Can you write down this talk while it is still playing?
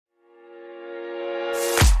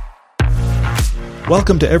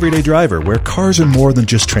Welcome to Everyday Driver, where cars are more than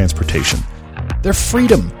just transportation. They're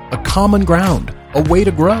freedom, a common ground, a way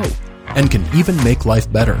to grow, and can even make life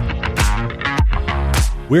better.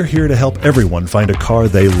 We're here to help everyone find a car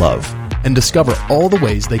they love And discover all the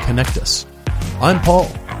ways they connect us. I'm Paul.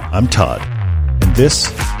 I'm Todd, and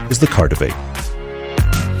this is the Car Debate.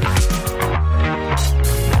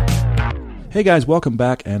 Hey guys, welcome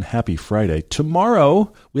back and happy Friday.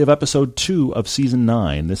 Tomorrow, we have episode 2 of season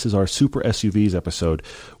 9. This is our Super SUVs episode.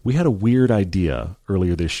 We had a weird idea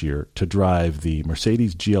earlier this year to drive the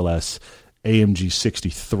Mercedes GLS AMG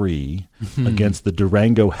 63 against the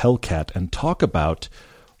Durango Hellcat and talk about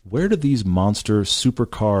where do these monster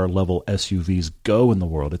supercar level SUVs go in the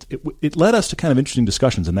world. It led us to kind of interesting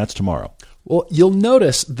discussions, and that's tomorrow. Well, you'll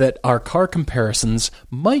notice that our car comparisons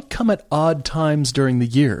might come at odd times during the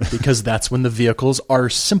year because that's when the vehicles are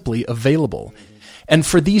simply available. And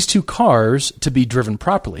for these two cars to be driven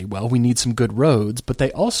properly, well, we need some good roads, but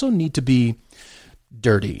they also need to be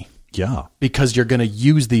dirty. Yeah. Because you're going to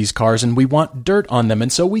use these cars and we want dirt on them. And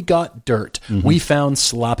so we got dirt. We found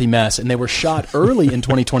sloppy mess. And they were shot early in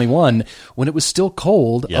 2021 when it was still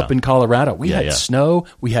cold up in Colorado. We had snow,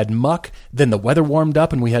 we had muck, then the weather warmed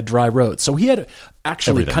up and we had dry roads. So we had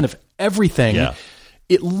actually kind of everything. Yeah.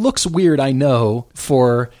 It looks weird, I know,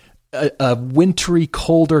 for a wintry,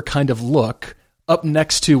 colder kind of look up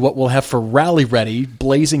next to what we'll have for Rally Ready,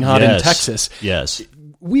 blazing hot in Texas. Yes.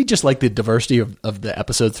 We just like the diversity of the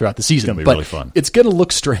episodes throughout the season. It's going to be really fun. It's going to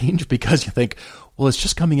look strange because you think, well, it's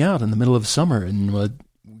just coming out in the middle of summer and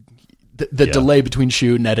the delay between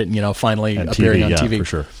shoot and edit and, finally and appearing on TV. For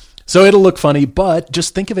sure. So it'll look funny, but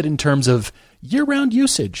just think of it in terms of year-round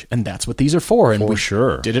usage, and that's what these are for. And we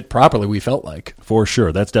did it properly, we felt like. For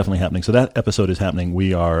sure. That's definitely happening. So that episode is happening.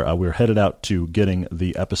 We're headed out to getting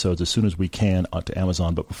the episodes as soon as we can onto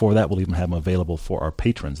Amazon. But before that, we'll even have them available for our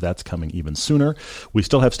patrons. That's coming even sooner. We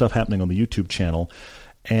still have stuff happening on the YouTube channel,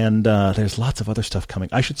 and there's lots of other stuff coming.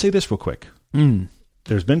 I should say this real quick.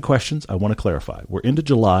 There's been questions. I want to clarify. We're into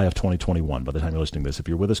July of 2021 by the time you're listening to this. If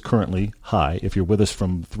you're with us currently, hi. If you're with us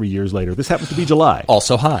from 3 years later, this happens to be July.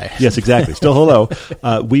 Also hi. Yes, exactly. Still hello.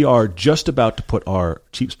 We are just about to put our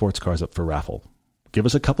cheap sports cars up for raffle. Give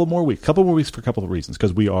us a couple more weeks for a couple of reasons,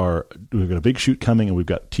 because we've got a big shoot coming and we've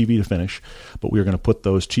got TV to finish, but we're going to put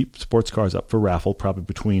those cheap sports cars up for raffle probably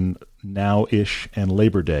between now-ish and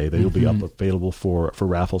Labor Day. They will be up available for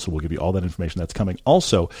raffle, so we'll give you all that information that's coming.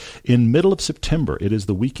 Also, in middle of September, it is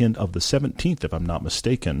the weekend of the 17th, if I'm not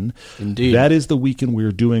mistaken. Indeed. That is the weekend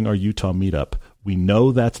we're doing our Utah meetup. We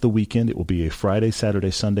know that's the weekend. It will be a Friday,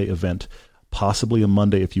 Saturday, Sunday event, possibly a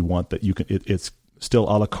Monday if you want that. It's still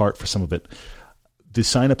a la carte for some of it. The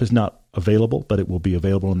sign-up is not available, but it will be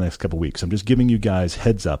available in the next couple of weeks. I'm just giving you guys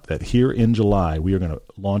heads up that here in July, we are going to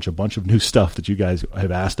launch a bunch of new stuff that you guys have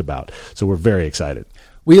asked about. So we're very excited.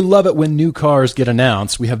 We love it when new cars get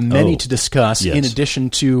announced. We have many to discuss, in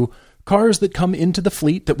addition to cars that come into the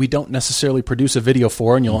fleet that we don't necessarily produce a video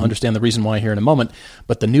for, and you'll understand the reason why here in a moment.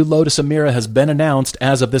 But the new Lotus Emira has been announced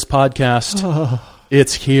as of this podcast.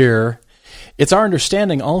 It's here. It's our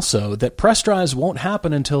understanding also that press drives won't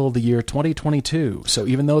happen until the year 2022. So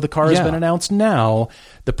even though the car has been announced now,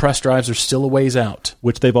 the press drives are still a ways out.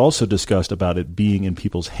 Which they've also discussed about it being in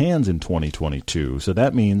people's hands in 2022. So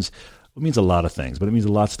that means a lot of things, but it means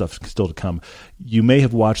a lot of stuff still to come. You may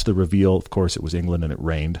have watched the reveal. Of course, it was England and it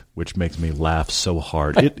rained, which makes me laugh so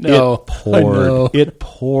hard. It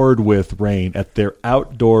poured with rain at their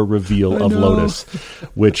outdoor reveal of Lotus,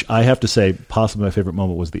 which I have to say, possibly my favorite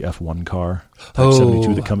moment was the F1 car, Type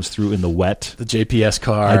 72 that comes through in the wet. The JPS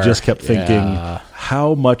car. I just kept thinking,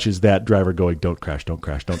 how much is that driver going, don't crash, don't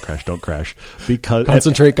crash, don't crash, don't crash? Because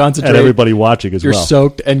Concentrate. And everybody watching as You're well. You're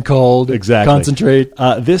soaked and cold. Exactly. Concentrate.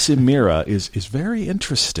 This Emira is very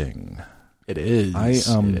interesting. It is.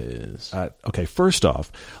 It is. Okay, first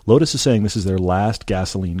off, Lotus is saying this is their last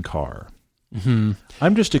gasoline car.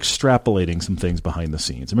 I'm just extrapolating some things behind the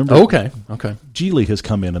scenes. Remember, okay. Geely has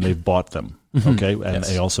come in and they've bought them, okay? And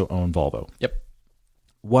they also own Volvo. Yep.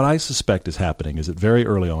 What I suspect is happening is that very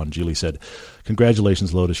early on, Geely said,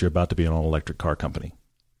 congratulations, Lotus, you're about to be an all-electric car company.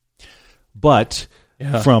 But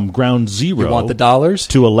from ground zero you want the dollars?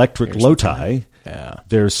 to electric Loti,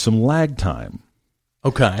 there's some lag time.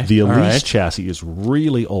 Okay. The Elise chassis is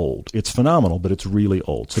really old. It's phenomenal, but it's really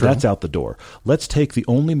old. So that's out the door. Let's take the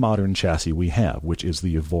only modern chassis we have, which is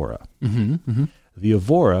the Evora. The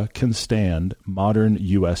Evora can stand modern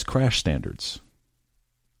U.S. crash standards.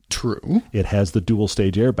 True. It has the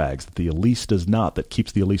dual-stage airbags that the Elise does not, that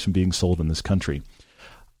keeps the Elise from being sold in this country.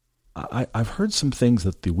 I've heard some things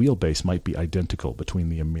that the wheelbase might be identical between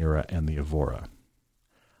the Emira and the Evora.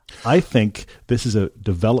 I think this is a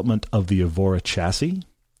development of the Evora chassis,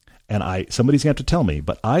 and somebody's going to have to tell me,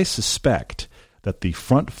 but I suspect that the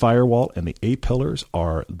front firewall and the A-pillars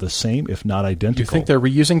are the same, if not identical. You think they're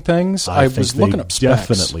reusing things? I was looking up specs.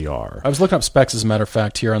 Definitely are. I was looking up specs, as a matter of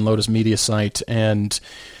fact, here on Lotus Media site, and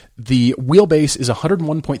the wheelbase is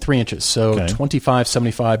 101.3 inches, so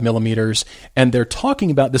 2575 millimeters, and they're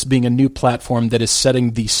talking about this being a new platform that is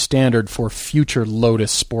setting the standard for future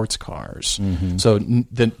Lotus sports cars. Mm-hmm. So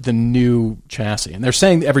the new chassis. And they're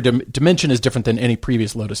saying every dimension is different than any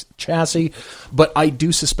previous Lotus chassis, but I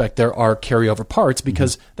do suspect there are carryover parts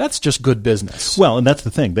because that's just good business. Well, and that's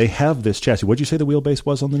the thing. They have this chassis. What did you say the wheelbase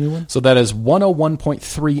was on the new one? So that is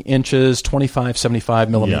 101.3 inches,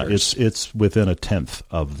 2575 millimeters. Yeah, it's within a tenth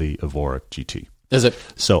of the Evora GT. Is it?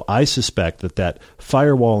 So I suspect that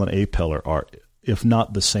firewall and A-pillar are, if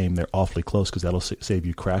not the same, they're awfully close because that'll save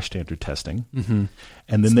you crash standard testing. Mm-hmm.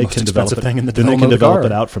 And then they can develop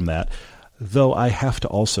it out from that. Though I have to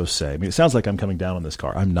also say, I mean, it sounds like I'm coming down on this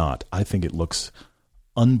car. I'm not. I think it looks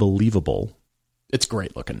unbelievable. It's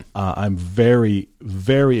great looking. I'm very,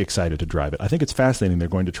 very excited to drive it. I think it's fascinating. They're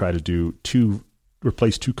going to try to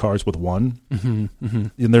replace two cars with one, and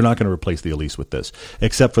they're not going to replace the Elise with this,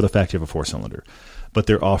 except for the fact you have a 4-cylinder. But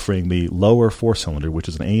they're offering the lower 4-cylinder, which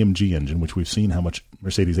is an AMG engine, which we've seen how much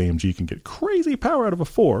Mercedes AMG can get crazy power out of a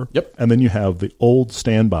 4. Yep. And then you have the old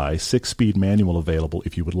standby 6-speed manual available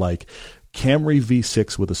if you would like. Camry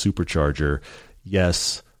V6 with a supercharger.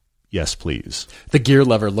 Yes, please. The gear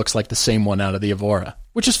lever looks like the same one out of the Evora,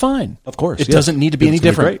 which is fine. Of course. It doesn't need to be any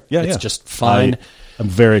different. It's just fine. I'm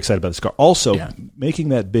very excited about this car. Also, making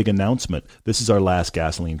that big announcement, this is our last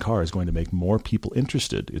gasoline car, is going to make more people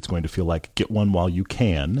interested. It's going to feel like get one while you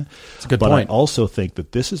can. That's a good point. I also think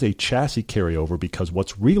that this is a chassis carryover because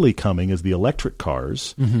what's really coming is the electric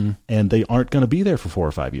cars, and they aren't going to be there for 4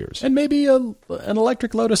 or 5 years. And maybe an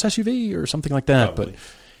electric Lotus SUV or something like that. Probably. But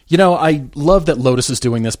I love that Lotus is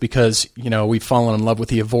doing this because, we've fallen in love with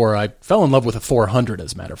the Evora. I fell in love with a 400,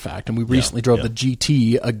 as a matter of fact, and we recently drove the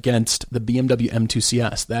GT against the BMW M2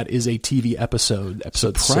 CS. That is a TV episode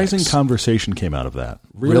Surprising 6. conversation came out of that.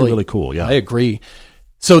 Really cool, yeah. I agree.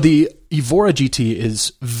 So the Evora GT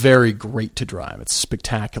is very great to drive. It's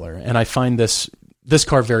spectacular, and I find this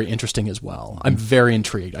car very interesting as well. I'm very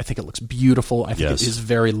intrigued. I think it looks beautiful. I think it is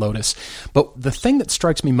very Lotus. But the thing that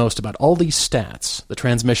strikes me most about all these stats, the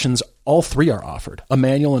transmissions, all three are offered, a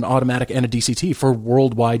manual, an automatic, and a DCT for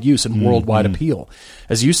worldwide use and worldwide appeal.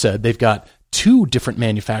 As you said, they've got 2 different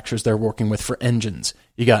manufacturers they're working with for engines.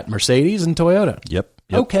 You got Mercedes and Toyota. Yep.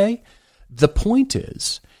 Okay. The point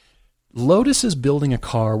is, Lotus is building a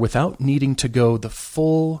car without needing to go the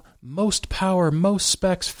full, most power, most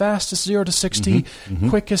specs, fastest 0 to 60,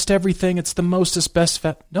 quickest everything. It's the mostest, best.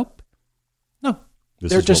 Nope. No.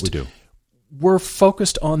 This is what we do. We're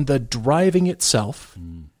focused on the driving itself.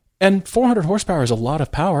 And 400 horsepower is a lot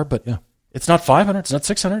of power, but it's not 500, it's not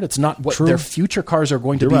 600, it's not what their future cars are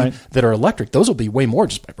going to be that are electric. Those will be way more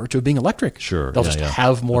just by virtue of being electric. Sure. They'll just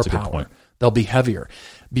have more power. They'll be heavier.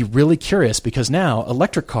 Be really curious because now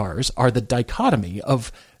electric cars are the dichotomy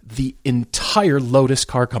of the entire Lotus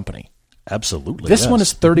car company. Absolutely. This one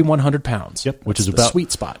is 3,100 pounds. Yep, which is the about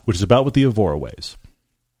sweet spot. Which is about what the Evora weighs.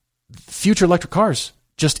 Future electric cars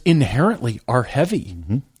just inherently are heavy.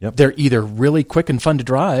 Yep. They're either really quick and fun to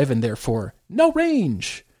drive and therefore no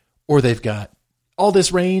range, or they've got all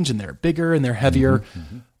this range and they're bigger and they're heavier.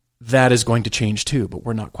 That is going to change too, but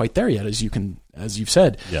we're not quite there yet, as you've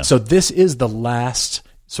said. Yeah. So this is the last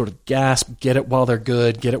sort of gasp, get it while they're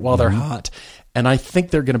good, get it while they're hot. And I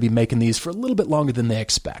think they're going to be making these for a little bit longer than they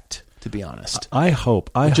expect, to be honest. I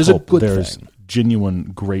hope there's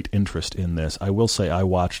genuine great interest in this. I will say I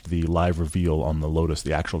watched the live reveal on the Lotus,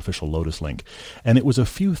 the actual official Lotus link, and it was a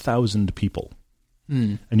few thousand people.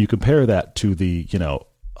 And you compare that to the,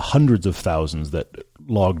 hundreds of thousands that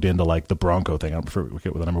logged into like the Bronco thing. I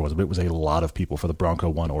forget what the number was, but it was a lot of people for the Bronco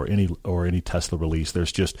One or any Tesla release.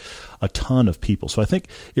 There's just a ton of people. So I think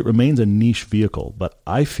it remains a niche vehicle, but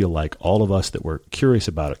I feel like all of us that were curious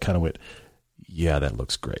about it kind of went, yeah, that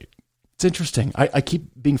looks great. It's interesting. I keep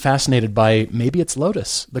being fascinated by maybe it's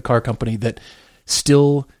Lotus, the car company that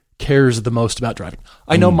still cares the most about driving.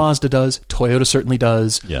 I know Mazda does. Toyota certainly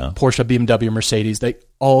does. Yeah. Porsche, BMW, Mercedes, they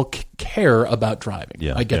all care about driving.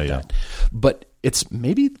 Yeah. I get that. But it's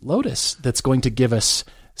maybe Lotus that's going to give us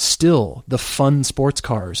still the fun sports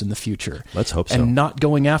cars in the future. Let's hope so. And not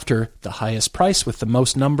going after the highest price with the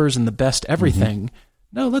most numbers and the best everything.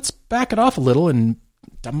 No, let's back it off a little and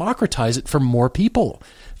democratize it for more people.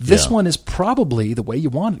 This one is probably the way you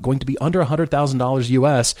want it, going to be under $100,000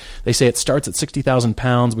 US. They say it starts at 60,000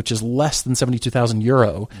 pounds, which is less than 72,000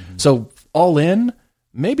 euro. So all in,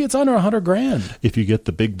 maybe it's under $100,000. If you get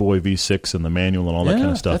the big boy V6 and the manual and all that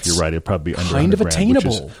kind of stuff, you're right. It'd probably be under kind of $100,000,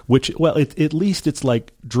 attainable. At least it's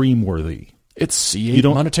like dream worthy. It's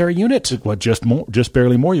C8 monetary unit. Well, just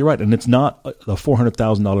barely more. You're right, and it's not a $400,000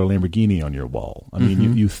 Lamborghini on your wall. I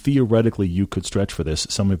mean, you theoretically you could stretch for this.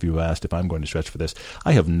 Some of you have asked if I'm going to stretch for this.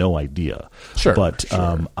 I have no idea. Sure, but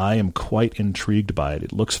I am quite intrigued by it.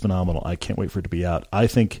 It looks phenomenal. I can't wait for it to be out. I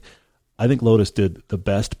think Lotus did the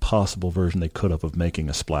best possible version they could have of making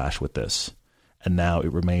a splash with this. And now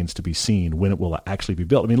it remains to be seen when it will actually be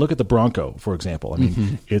built. I mean, look at the Bronco, for example. I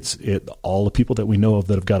mean, all the people that we know of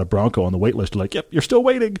that have got a Bronco on the wait list are like, yep, you're still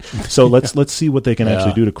waiting. So let's see what they can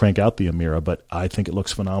actually do to crank out the Emira. But I think it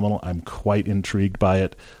looks phenomenal. I'm quite intrigued by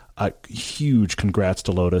it. Huge congrats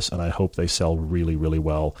to Lotus, and I hope they sell really, really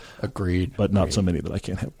well. Agreed. But not so many that I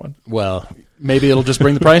can't have one. Well, maybe it'll just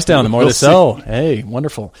bring the price down the more they sell. Hey,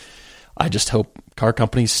 wonderful. I just hope car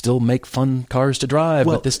companies still make fun cars to drive.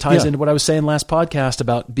 But this ties into what I was saying last podcast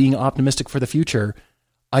about being optimistic for the future.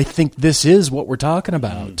 I think this is what we're talking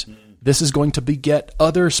about. This is going to beget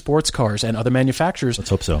other sports cars and other manufacturers. Let's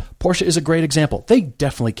hope so. Porsche is a great example. They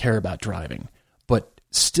definitely care about driving, but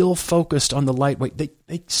still focused on the lightweight.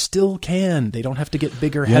 They still can. They don't have to get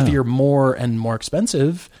bigger, heavier, more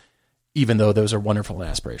expensive, even though those are wonderful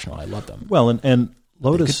and aspirational. I love them. Well, and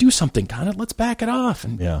Lotus they could do something kind of, let's back it off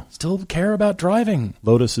and still care about driving.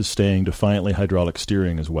 Lotus is staying defiantly hydraulic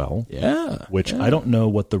steering as well. Yeah. Which I don't know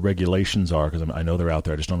what the regulations are, because I know they're out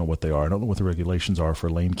there. I just don't know what they are. I don't know what the regulations are for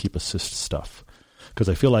lane keep assist stuff. Because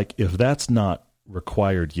I feel like if that's not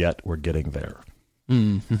required yet, we're getting there.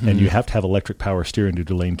 Mm-hmm. And you have to have electric power steering to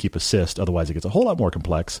do lane keep assist. Otherwise, it gets a whole lot more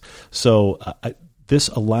complex. So this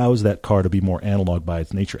allows that car to be more analog by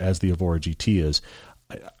its nature, as the Evora GT is.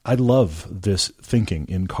 I love this thinking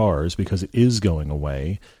in cars because it is going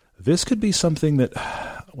away. This could be something that,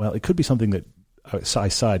 it could be something that I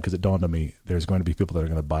sighed because it dawned on me there's going to be people that are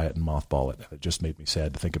going to buy it and mothball it. It just made me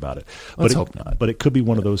sad to think about it. Let's hope not. But it could be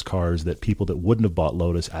one of those cars that people that wouldn't have bought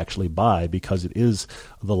Lotus actually buy because it is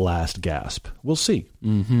the last gasp. We'll see.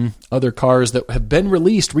 Mm-hmm. Other cars that have been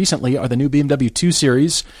released recently are the new BMW 2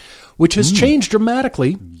 Series, which has changed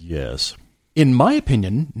dramatically. Yes. In my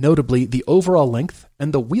opinion, notably the overall length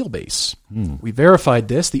and the wheelbase. We verified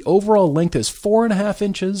this. The overall length is 4.5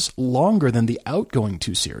 inches longer than the outgoing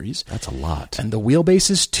 2 Series. That's a lot. And the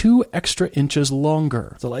wheelbase is 2 extra inches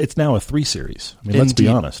longer. So it's now a 3 Series. I mean, let's be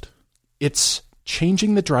honest. It's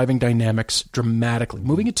changing the driving dynamics dramatically.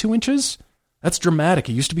 Moving it 2 inches, that's dramatic.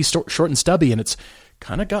 It used to be short and stubby, and it's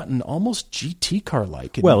kind of gotten almost GT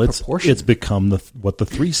car-like in proportion. It's become what the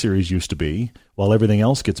 3 Series used to be, while everything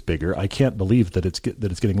else gets bigger. I can't believe that it's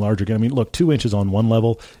getting larger again. I mean, look, 2 inches on one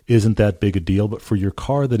level isn't that big a deal, but for your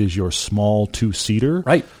car that is your small 2-seater,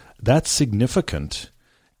 right, that's significant.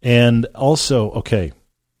 And also, okay,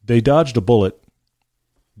 they dodged a bullet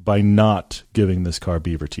by not giving this car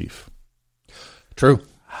beaver teeth. True.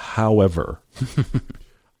 However,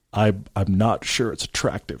 I'm not sure it's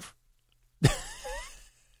attractive.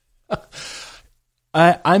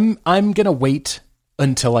 I'm gonna wait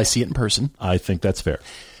until I see it in person. I think that's fair.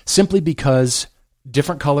 Simply because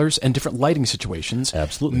different colors and different lighting situations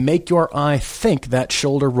make your eye think that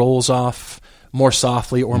shoulder rolls off more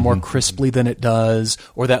softly or more crisply than it does,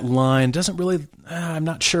 or that line doesn't really, I'm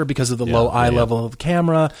not sure because of the low eye level of the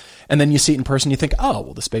camera. And then you see it in person, you think, oh,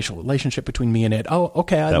 well, the spatial relationship between me and it, oh,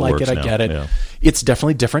 okay, I like it, I get it. Yeah. It's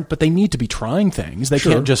definitely different, but they need to be trying things. They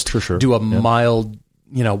can't just do a mild,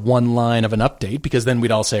 one line of an update, because then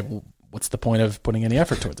we'd all say, well, what's the point of putting any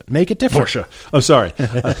effort towards it? Make it different. Porsche. Oh, sorry.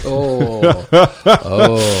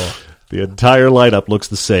 Oh. The entire lineup looks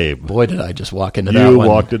the same. Boy, did I just walk into that one. You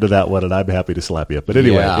walked into that one, and I'm happy to slap you. But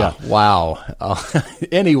anyway, yeah. Wow.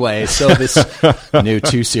 Anyway, so this new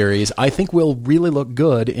 2 Series, I think will really look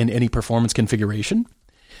good in any performance configuration,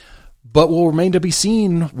 but will remain to be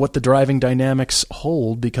seen what the driving dynamics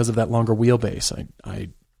hold because of that longer wheelbase. I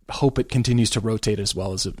hope it continues to rotate as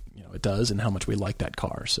well as it does, and how much we like that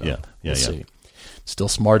car. So we'll see. Still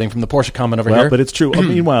smarting from the Porsche comment over here. But it's true.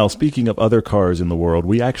 Meanwhile, speaking of other cars in the world,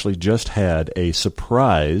 we actually just had a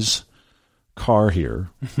surprise car here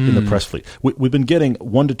in the press fleet. We've been getting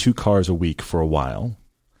 1 to 2 cars a week for a while,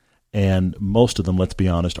 and most of them, let's be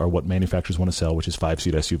honest, are what manufacturers want to sell, which is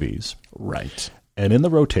 5-seat SUVs. Right. And in the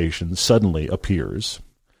rotation suddenly appears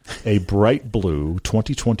a bright blue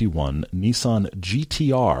 2021 Nissan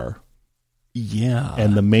GTR. Yeah.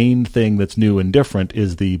 And the main thing that's new and different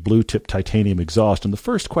is the blue tip titanium exhaust. And the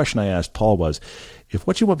first question I asked Paul was, if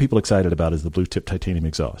what you want people excited about is the blue tip titanium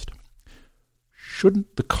exhaust,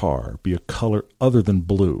 shouldn't the car be a color other than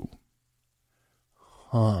blue?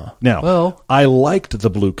 Now, I liked the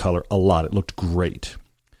blue color a lot. It looked great.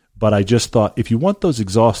 But I just thought, if you want those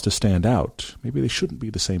exhausts to stand out, maybe they shouldn't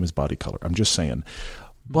be the same as body color. I'm just saying.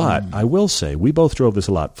 But I will say, we both drove this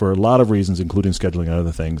a lot for a lot of reasons, including scheduling and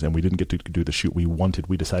other things, and we didn't get to do the shoot.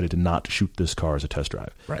 We decided to not shoot this car as a test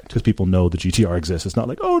drive. Right. Because people know the GTR exists. It's not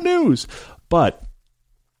like, oh, news. But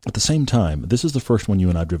at the same time, this is the first one you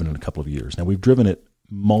and I have driven in a couple of years. Now, we've driven it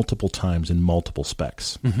multiple times in multiple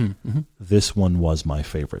specs. This one was my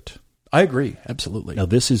favorite. I agree. Absolutely. Now,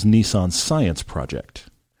 this is Nissan's science project.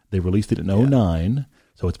 They released it in 2009,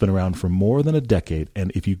 so it's been around for more than a decade.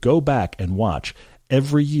 And if you go back and watch,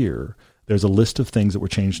 every year there's a list of things that were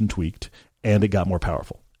changed and tweaked, and it got more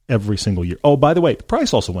powerful every single year. Oh, by the way, the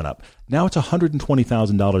price also went up. Now it's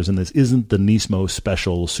 $120,000, and this isn't the Nismo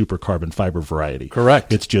special super carbon fiber variety.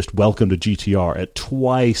 Correct. It's just welcome to GTR at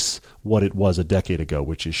twice what it was a decade ago,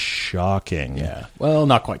 which is shocking. Yeah. Well,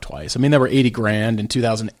 not quite twice. I mean, they were $80,000 in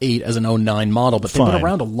 2008 as an 09 model, but they've been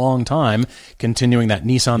around a long time, continuing that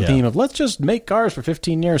Nissan theme of let's just make cars for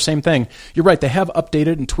 15 years, same thing. You're right. They have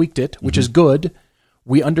updated and tweaked it, which is good.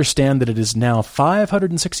 We understand that it is now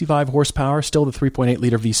 565 horsepower, still the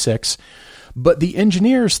 3.8-liter V6. But the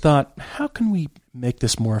engineers thought, how can we make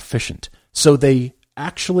this more efficient? So they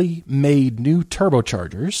actually made new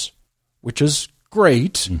turbochargers, which is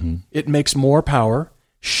great. It makes more power,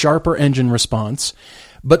 sharper engine response.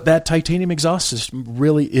 But that titanium exhaust system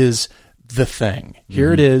really is the thing.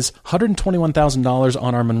 Here it is, $121,000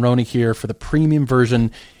 on our Monroney here for the premium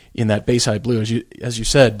version in that Bayside Blue, as you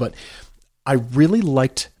said. But I really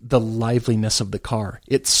liked the liveliness of the car.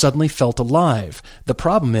 It suddenly felt alive. The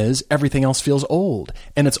problem is everything else feels old,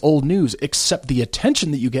 and it's old news, except the attention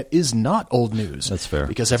that you get is not old news. That's fair.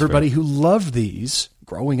 Because everybody who loved these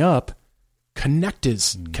growing up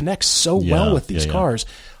connects so well with these cars.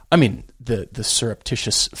 I mean, the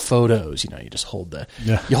surreptitious photos, you just hold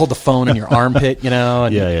the phone in your armpit,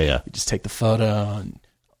 and you just take the photo, and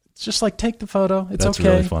it's just like, take the photo. It's That's okay.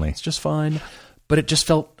 Really funny. It's just fine. But it just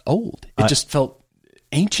felt old. It just felt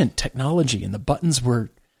ancient technology, and the buttons were,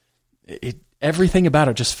 everything about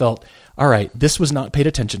it just felt, all right, this was not paid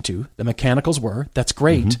attention to. The mechanicals were. That's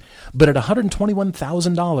great. But at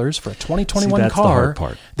 $121,000 for a 2021 car,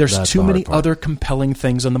 there's too many other compelling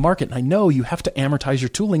things on the market. And I know you have to amortize your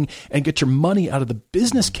tooling and get your money out of the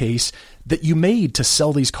business case that you made to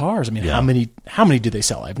sell these cars. I mean, how many do they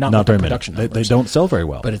sell? I've not looked at production numbers. They don't sell very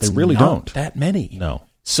well. But it's they really not don't. that many. No.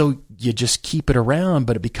 So you just keep it around,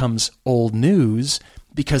 but it becomes old news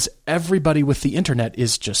because everybody with the internet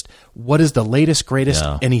is just, what is the latest, greatest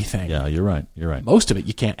anything? Yeah, you're right. You're right. Most of it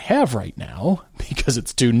you can't have right now because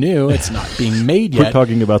it's too new. It's not being made yet. We're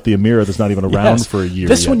talking about the Amira that's not even around for a year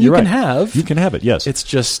This yet. one you can have. You can have it, yes. It's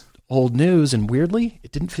just old news, and weirdly,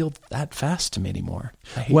 it didn't feel that fast to me anymore.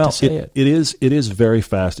 I hate to say it. It is very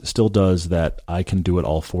fast. It still does that I can do it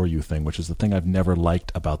all for you thing, which is the thing I've never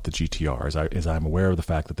liked about the GTR, is I'm aware of the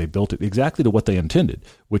fact that they built it exactly to what they intended,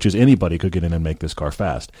 which is anybody could get in and make this car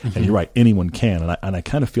fast. And you're right, anyone can. And I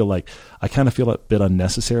kind of feel a bit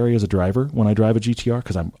unnecessary as a driver when I drive a GTR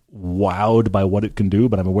because I'm wowed by what it can do,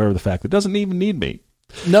 but I'm aware of the fact that it doesn't even need me.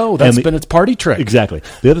 No, that's been its party trick. Exactly.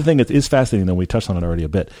 The other thing that is fascinating, though, we touched on it already a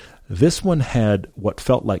bit, this one had what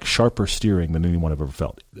felt like sharper steering than anyone I've ever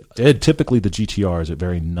felt. Typically, the GTR is a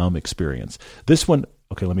very numb experience. This one,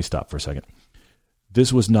 okay, let me stop for a second.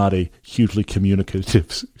 This was not a hugely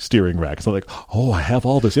communicative steering rack. It's not like, oh, I have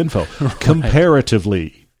all this info. Right.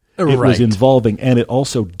 Comparatively, it was involving, and it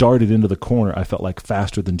also darted into the corner, I felt like,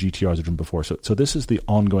 faster than GTRs had done before. So this is the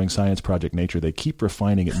ongoing science project nature. They keep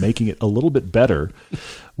refining it, making it a little bit better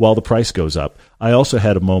while the price goes up. I also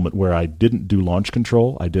had a moment where I didn't do launch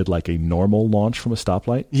control. I did like a normal launch from a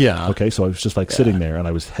stoplight. Yeah. Okay, so I was just like sitting there, and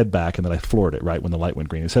I was head back, and then I floored it right when the light went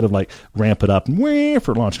green. Instead of like ramp it up and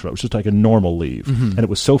for launch control, it was just like a normal leave. And it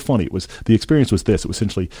was so funny. The experience was this. It was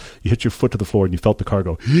essentially, you hit your foot to the floor, and you felt the car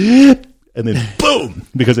go, and then boom,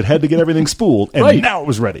 because it had to get everything spooled, and now it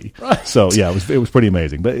was ready. Right. So yeah, it was pretty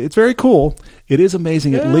amazing. But it's very cool. It is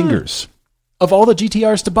amazing. It lingers. Of all the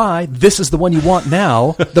GTRs to buy, this is the one you want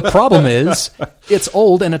now. The problem is it's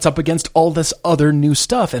old and it's up against all this other new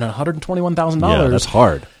stuff. And $121,000. Yeah, that's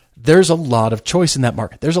hard. There's a lot of choice in that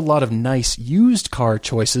market. There's a lot of nice used car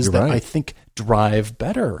choices I think drive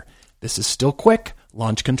better. This is still quick.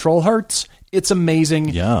 Launch control hurts. It's amazing.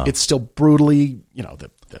 Yeah. It's still brutally, the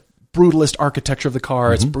brutalist architecture of the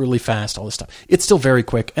car. It's brutally fast, all this stuff. It's still very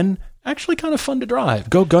quick and actually kind of fun to drive.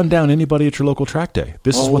 Go gun down anybody at your local track day.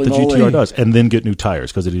 This is what the GTR does. And then get new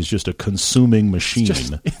tires because it is just a consuming machine.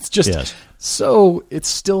 It's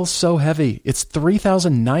still so heavy. It's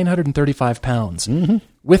 3,935 pounds.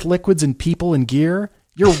 With liquids and people and gear,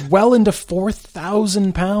 You're well into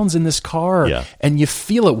 4,000 pounds in this car, and you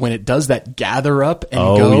feel it when it does that gather up and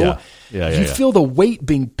go. You feel the weight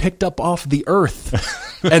being picked up off the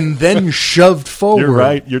earth and then shoved forward. You're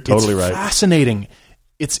right. You're totally right. It's fascinating.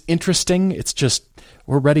 It's interesting. It's just,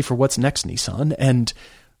 we're ready for what's next, Nissan, and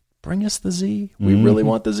bring us the Z. We really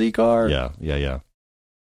want the Z car. Yeah.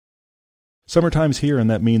 Summertime's here, and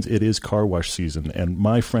that means it is car wash season, and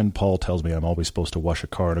my friend Paul tells me I'm always supposed to wash a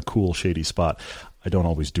car in a cool, shady spot. I don't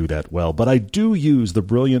always do that well, but I do use the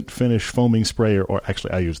Brilliant Finish foaming sprayer, or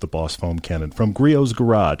actually I use the Boss Foam Cannon from Griot's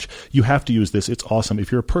Garage. You have to use this. It's awesome.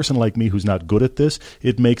 If you're a person like me who's not good at this,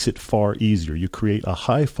 it makes it far easier. You create a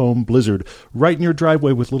high foam blizzard right in your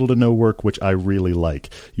driveway with little to no work, which I really like.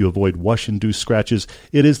 You avoid wash-induced scratches.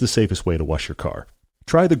 It is the safest way to wash your car.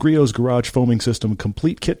 Try the Griot's Garage Foaming System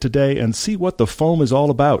Complete Kit today and see what the foam is all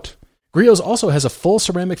about. Griot's also has a full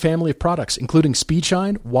ceramic family of products, including Speed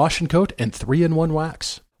Shine, Wash and Coat, and 3-in-1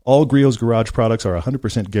 Wax. All Griot's Garage products are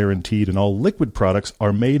 100% guaranteed, and all liquid products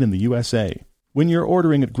are made in the USA. When you're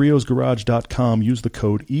ordering at griotsgarage.com, use the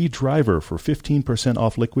code EDRIVER for 15%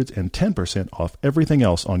 off liquids and 10% off everything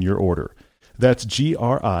else on your order. That's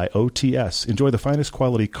GRIOTS. Enjoy the finest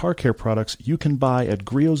quality car care products you can buy at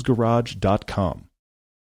griotsgarage.com.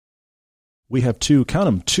 We have two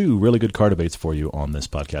really good car debates for you on this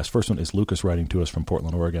podcast. First one is Lucas writing to us from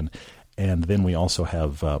Portland, Oregon. And then we also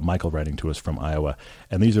have Michael writing to us from Iowa.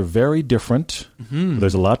 And these are very different.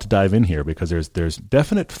 There's a lot to dive in here because there's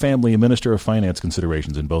definite family and Minister of Finance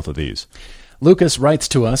considerations in both of these. Lucas writes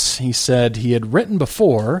to us. He said he had written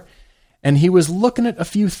before, and he was looking at a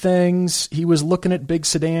few things. He was looking at big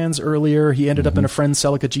sedans earlier. He ended up in a friend's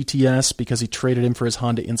Celica GTS because he traded in for his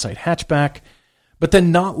Honda Insight hatchback. But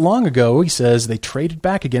then not long ago, he says, they traded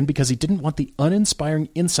back again because he didn't want the uninspiring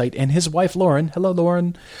Insight, and his wife, Lauren, hello,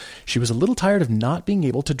 Lauren, she was a little tired of not being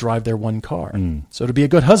able to drive their one car. So to be a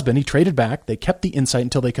good husband, he traded back. They kept the Insight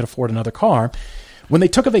until they could afford another car. When they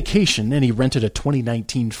took a vacation and he rented a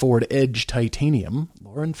 2019 Ford Edge Titanium,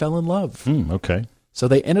 Lauren fell in love. Okay. So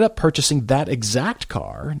they ended up purchasing that exact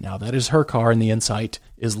car. Now, that is her car, and the Insight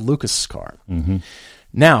is Lucas's car.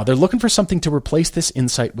 Now, they're looking for something to replace this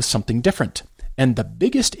Insight with something different. And the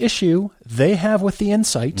biggest issue they have with the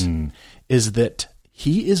Insight is that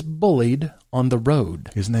he is bullied on the road.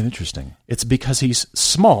 Isn't that interesting? It's because he's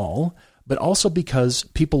small, but also because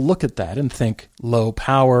people look at that and think, low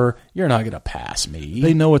power, you're not going to pass me.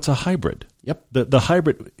 They know it's a hybrid. Yep. The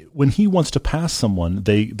hybrid, when he wants to pass someone,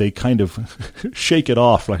 they kind of shake it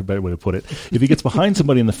off, like a better way to put it. If he gets behind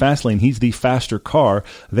somebody in the fast lane, he's the faster car.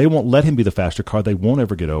 They won't let him be the faster car. They won't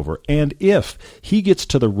ever get over. And if he gets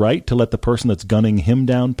to the right to let the person that's gunning him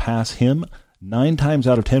down pass him, 9 times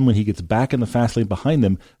out of 10, when he gets back in the fast lane behind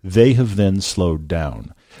them, they have then slowed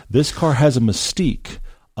down. This car has a mystique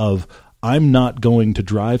of, I'm not going to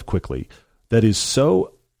drive quickly, that is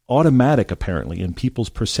so automatic, apparently, in people's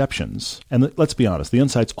perceptions. And let's be honest, the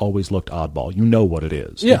Insight's always looked oddball. You know what it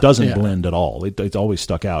is. It doesn't blend at all. It's always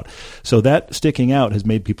stuck out. So that sticking out has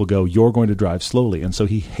made people go, you're going to drive slowly. And so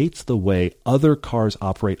he hates the way other cars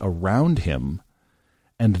operate around him.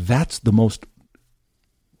 And that's the most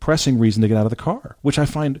pressing reason to get out of the car, which I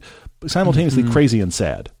find simultaneously crazy and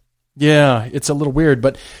sad. Yeah, it's a little weird.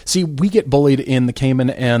 But see, we get bullied in the Cayman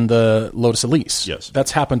and the Lotus Elise. Yes.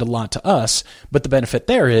 That's happened a lot to us. But the benefit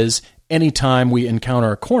there is anytime we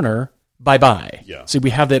encounter a corner, bye-bye. Yeah. See,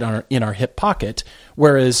 we have that in our hip pocket.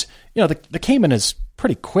 Whereas, the Cayman is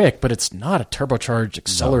pretty quick, but it's not a turbocharged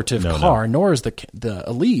accelerative car, nor is the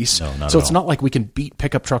Elise. So it's not like we can beat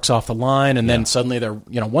pickup trucks off the line and then suddenly they're,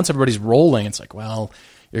 once everybody's rolling, it's like, well,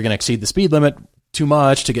 you're going to exceed the speed limit too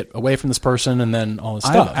much to get away from this person and then all this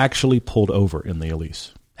stuff. I've actually pulled over in the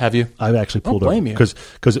Elise. Have you? I've actually pulled over. Because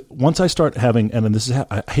once I start having, and then this is,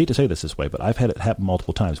 I hate to say this way, but I've had it happen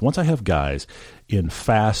multiple times. Once I have guys in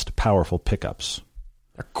fast, powerful pickups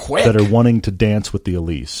they're quick that are wanting to dance with the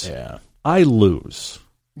Elise, I lose.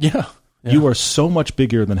 Yeah. You are so much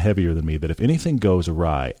bigger and heavier than me that if anything goes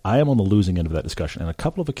awry, I am on the losing end of that discussion. And a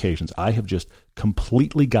couple of occasions, I have just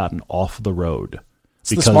completely gotten off the road. It's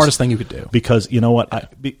the smartest thing you could do. Because, you know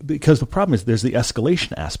what? Because the problem is there's the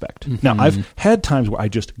escalation aspect. Now, I've had times where I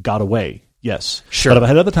just got away. Yes. Sure. But I've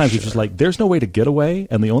had other times it's just like, there's no way to get away,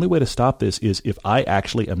 and the only way to stop this is if I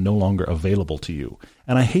actually am no longer available to you.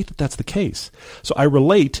 And I hate that that's the case. So I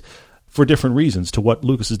relate for different reasons to what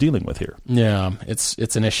Lucas is dealing with here. Yeah,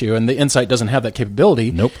 it's an issue, and the Insight doesn't have that capability.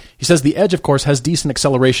 Nope. He says the Edge, of course, has decent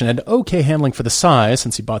acceleration and okay handling for the size,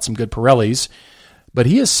 since he bought some good Pirellis, but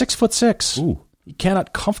he is 6'6". Ooh. He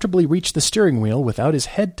cannot comfortably reach the steering wheel without his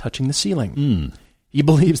head touching the ceiling. He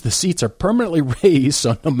believes the seats are permanently raised,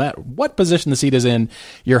 so no matter what position the seat is in,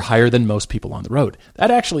 you're higher than most people on the road.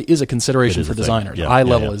 That actually is a consideration for designers. Yeah, Eye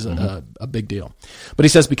level is a big deal. But he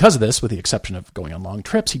says because of this, with the exception of going on long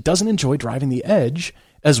trips, he doesn't enjoy driving the Edge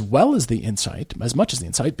as well as the Insight, as much as the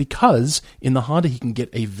Insight, because in the Honda he can get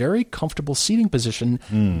a very comfortable seating position,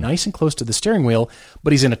 nice and close to the steering wheel,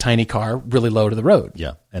 but he's in a tiny car, really low to the road.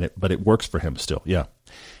 Yeah, but it works for him still, yeah.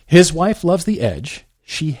 His wife loves the Edge.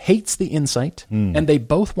 She hates the Insight, and they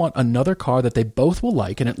both want another car that they both will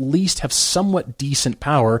like and at least have somewhat decent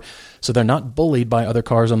power so they're not bullied by other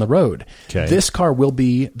cars on the road. Okay. This car will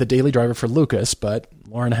be the daily driver for Lucas, but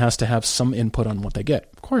Lauren has to have some input on what they get.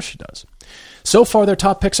 Of course she does. So far, their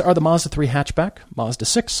top picks are the Mazda 3 hatchback, Mazda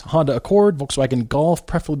 6, Honda Accord, Volkswagen Golf,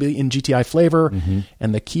 preferably in GTI flavor,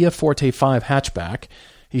 and the Kia Forte 5 hatchback.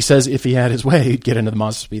 He says if he had his way, he'd get into the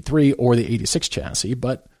Mazda Speed 3 or the 86 chassis,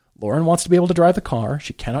 but Lauren wants to be able to drive the car.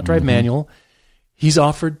 She cannot drive manual. He's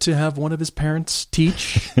offered to have one of his parents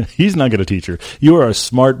teach. He's not going to teach her. You are a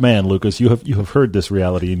smart man, Lucas. You have heard this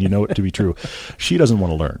reality, and you know it to be true. She doesn't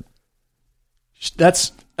want to learn.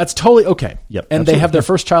 That's totally okay. Yep, and absolutely. They have their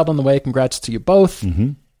first child on the way. Congrats to you both.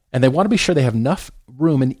 And they want to be sure they have enough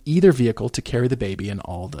room in either vehicle to carry the baby and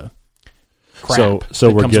all the crap.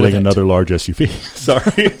 So we're getting another large SUV.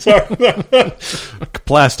 Sorry.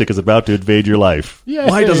 Plastic is about to invade your life. Yay.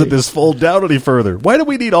 Why doesn't this fold down any further? Why do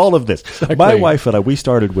we need all of this? Exactly. My wife and I, we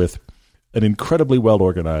started with an incredibly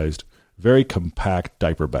well-organized, very compact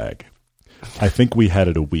diaper bag. I think we had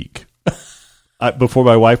it a week. Before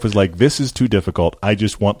my wife was like, this is too difficult. I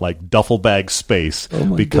just want like duffel bag space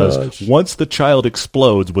because once the child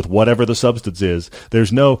explodes with whatever the substance is,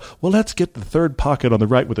 there's no, well, let's get the third pocket on the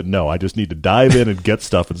right with it. No, I just need to dive in and get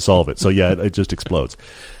stuff and solve it. So yeah, it just explodes.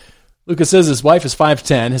 Lucas says his wife is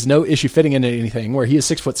 5'10", has no issue fitting into anything, where he is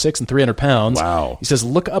 6'6" and 300 pounds. Wow. He says,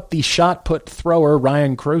 look up the shot put thrower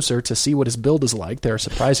Ryan Crosser to see what his build is like. They're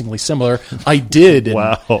surprisingly similar. I did. And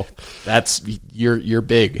wow. You're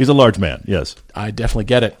big. He's a large man, yes. I definitely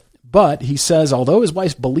get it. But he says, although his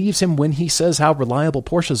wife believes him when he says how reliable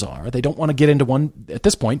Porsches are, they don't want to get into one at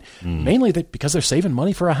this point, mainly because they're saving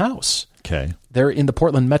money for a house. Okay. They're in the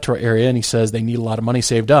Portland metro area, and he says they need a lot of money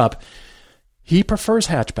saved up. He prefers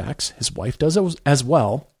hatchbacks. His wife does as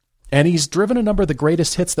well. And he's driven a number of the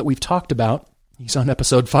greatest hits that we've talked about. He's on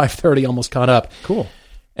episode 530, almost caught up. Cool.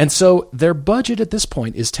 And so their budget at this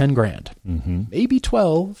point is $10,000, maybe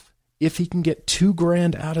 12 if he can get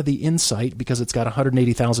 $2,000 out of the Insight because it's got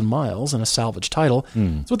 180,000 miles and a salvage title.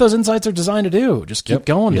 That's what those Insights are designed to do. Just keep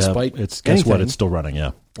going despite guess anything. what? It's still running,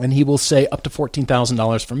 yeah. And he will say up to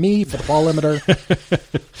 $14,000 for me for the ball limiter.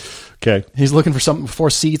 Okay. He's looking for something with 4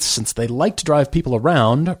 seats. Since they like to drive people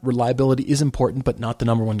around, reliability is important, but not the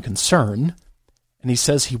number one concern. And he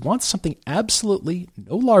says he wants something absolutely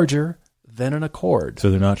no larger than an Accord. So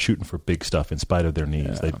they're not shooting for big stuff in spite of their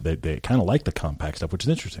needs. Yeah. They kind of like the compact stuff, which is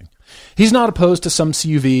interesting. He's not opposed to some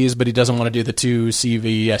CUVs, but he doesn't want to do the 2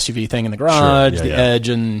 CUV SUV thing in the garage, the Edge,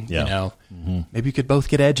 and, maybe you could both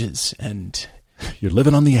get Edges. And you're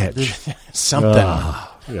living on the edge. Something.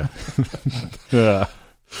 Yeah.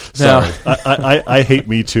 Sorry. I hate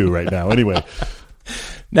me too right now. Anyway.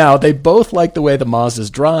 Now, they both like the way the Mazdas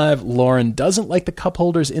drive. Lauren doesn't like the cup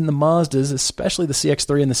holders in the Mazdas, especially the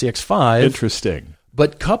CX-3 and the CX-5. Interesting.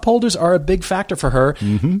 But cup holders are a big factor for her.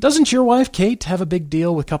 Doesn't your wife, Kate, have a big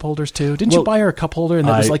deal with cup holders too? Didn't you buy her a cup holder and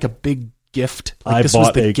that was like a big gift? Like I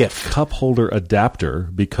bought a cup holder adapter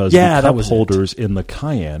because the cup holders in the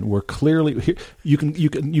Cayenne were clearly you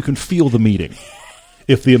can feel the meeting.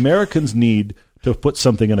 If the Americans need to put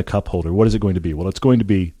something in a cup holder, what is it going to be? Well, it's going to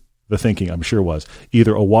be, the thinking I'm sure was,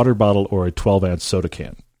 either a water bottle or a 12-ounce soda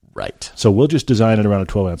can. Right. So we'll just design it around a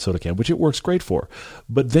 12-ounce soda can, which it works great for.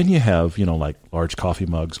 But then you have, like large coffee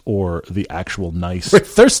mugs or the actual nice... We're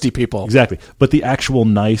thirsty people. Exactly. But the actual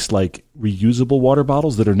nice, like, reusable water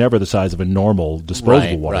bottles that are never the size of a normal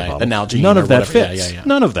disposable water bottle. An Nalgene None of that whatever. fits. Yeah.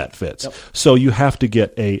 None of that fits. Yep. So you have to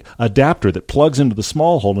get a adapter that plugs into the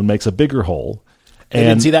small hole and makes a bigger hole. I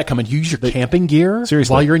didn't see that coming. Use your camping gear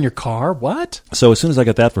while you're in your car? What? So as soon as I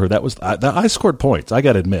got that for her, I scored points. I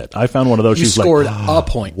got to admit, I found one of those. You scored a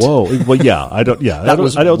point. Whoa! Well, yeah, I don't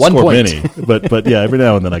one score point. many, but yeah, every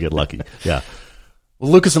now and then I get lucky. Yeah.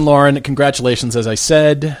 Well, Lucas and Lauren, congratulations. As I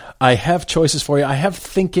said, I have choices for you. I have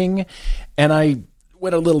thinking, and I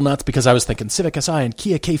went a little nuts because I was thinking Civic Si and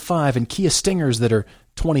Kia K5 and Kia Stingers that are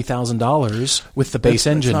 $20,000 with the base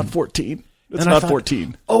engine. It's not 14. It's not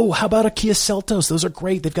 14. Oh, how about a Kia Seltos? Those are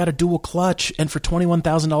great. They've got a dual clutch and for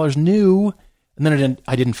 $21,000 new. And then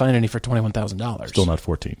I didn't find any for $21,000. Still not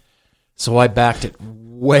 14. So I backed it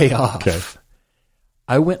way off. Okay.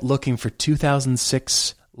 I went looking for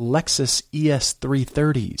 2006 Lexus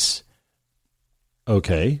ES330s.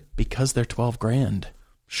 Okay. Because they're $12,000.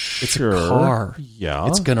 Sure. It's a car. Yeah.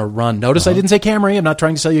 It's going to run. Notice I didn't say Camry. I'm not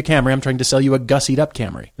trying to sell you a Camry. I'm trying to sell you a gussied up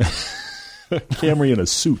Camry. Camry in a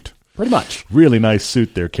suit. Pretty much. Really nice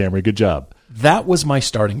suit there, Camry. Good job. That was my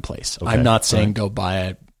starting place. Okay. I'm not saying go buy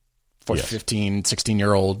a 15,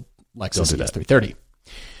 16-year-old Lexus ES330.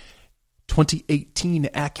 2018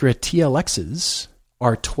 Acura TLXs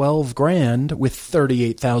are $12,000 with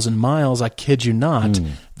 38,000 miles. I kid you not.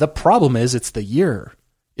 The problem is it's the year.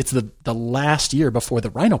 It's the last year before the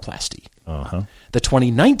rhinoplasty. The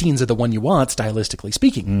 2019s are the one you want, stylistically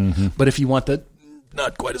speaking. But if you want the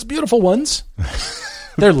not quite as beautiful ones,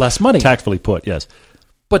 they're less money. Tactfully put, yes.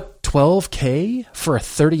 But $12,000 for a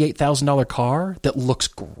 $38,000 car that looks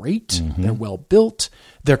great, they're well built,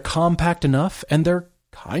 they're compact enough, and they're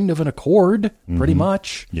kind of an Accord, pretty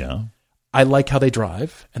much. Yeah. I like how they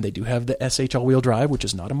drive, and they do have the SH all-wheel drive, which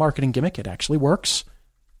is not a marketing gimmick. It actually works.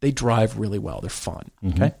 They drive really well. They're fun.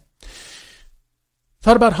 Okay.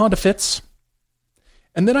 Thought about Honda Fits,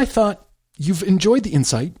 and then I thought, you've enjoyed the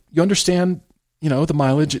Insight. You understand, the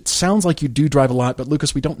mileage. It sounds like you do drive a lot, but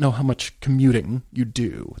Lucas, we don't know how much commuting you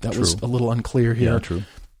do. That was a little unclear here. Yeah, true.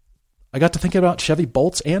 I got to thinking about Chevy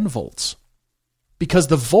Bolts and Volts, because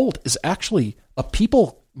the Volt is actually a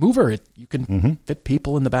people mover. You can fit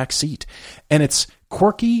people in the back seat, and it's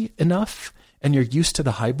quirky enough, and you're used to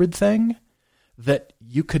the hybrid thing, that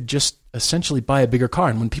you could just essentially buy a bigger car.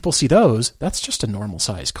 And when people see those, that's just a normal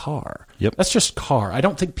size car. Yep. That's just car. I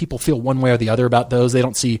don't think people feel one way or the other about those. They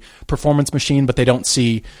don't see performance machine, but they don't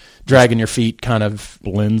see dragging your feet kind of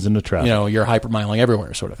blends into traffic. You're hypermiling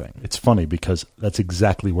everywhere sort of thing. It's funny because that's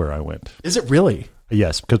exactly where I went. Is it really?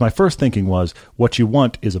 Yes, because my first thinking was what you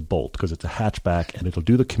want is a Bolt because it's a hatchback and it'll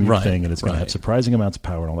do the commute thing and it's going to have surprising amounts of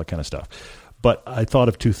power and all that kind of stuff. But I thought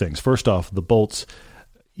of two things. First off, the Bolts,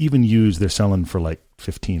 even used, they're selling for like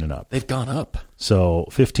 15 and up. They've gone up. So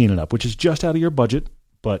 15 and up, which is just out of your budget.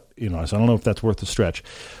 But, so I don't know if that's worth the stretch.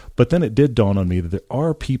 But then it did dawn on me that there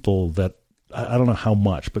are people that, I don't know how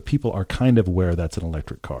much, but people are kind of aware that's an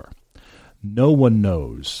electric car. No one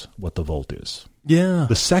knows what the Volt is. Yeah.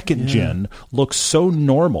 The second gen looks so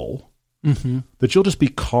normal that you'll just be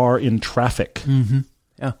car in traffic.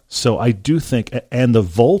 Yeah. So I do think, and the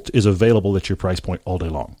Volt is available at your price point all day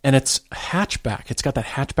long. And it's hatchback. It's got that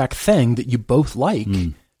hatchback thing that you both like.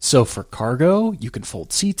 So for cargo, you can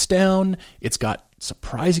fold seats down. It's got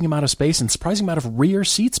surprising amount of space and surprising amount of rear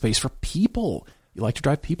seat space for people. You like to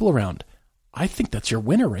drive people around. I think that's your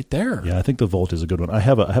winner right there. Yeah, I think the Volt is a good one. I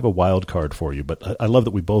have a wild card for you, but I love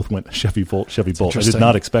that we both went Chevy Volt, Chevy Bolt. I did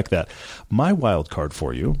not expect that. My wild card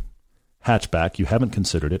for you, hatchback, you haven't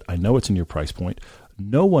considered it. I know it's in your price point.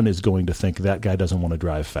 No one is going to think that guy doesn't want to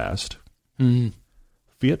drive fast.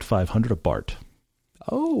 Fiat 500 Abarth.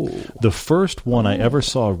 Oh. The first one I ever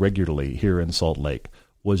saw regularly here in Salt Lake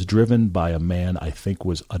was driven by a man I think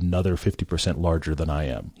was another 50% larger than I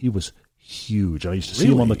am. He was huge. I used to see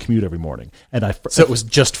him on the commute every morning. So it was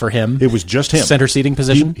just for him? It was just him. Center seating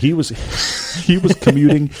position? He was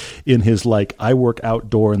commuting in his, I work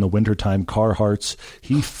outdoor in the wintertime Carhartts.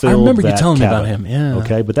 He filled I remember you telling cabin, me about him, yeah.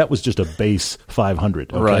 Okay, but that was just a base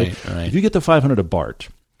 500. Okay? Right. If you get the 500 Abarth,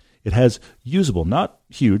 it has usable, not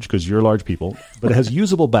huge because you're large people, but it has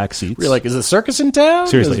usable back seats. You're like, is a circus in town?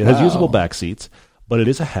 Seriously, it has usable back seats, but it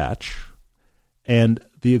is a hatch. And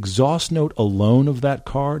the exhaust note alone of that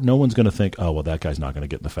car, no one's going to think, oh, well, that guy's not going to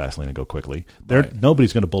get in the fast lane and go quickly.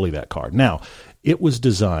 Nobody's going to bully that car. Now, it was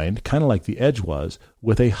designed, kind of like the Edge was,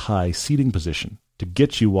 with a high seating position to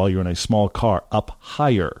get you while you're in a small car up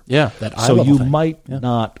higher. Yeah, that eye so level you thing. might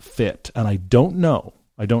not fit. And I don't know,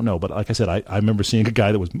 but like I said, I remember seeing a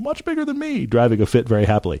guy that was much bigger than me driving a Fit very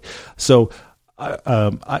happily. So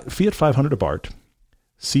Fiat 500 Abarth,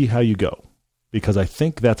 see how you go. Because I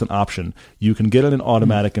think that's an option. You can get it in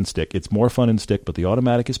automatic and stick. It's more fun in stick, but the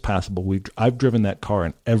automatic is passable. I've driven that car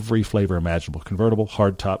in every flavor imaginable. Convertible,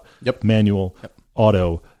 hardtop, manual,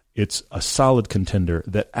 auto. It's a solid contender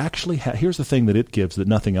that actually here's the thing that it gives that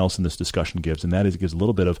nothing else in this discussion gives, and that is it gives a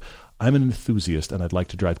little bit of, I'm an enthusiast and I'd like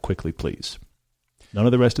to drive quickly, please. None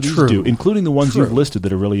of the rest of these do, including the ones you've listed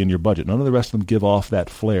that are really in your budget. None of the rest of them give off that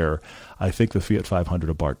flair. I think the Fiat 500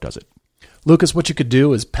 Abarth does it. Lucas, what you could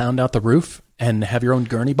do is pound out the roof and have your own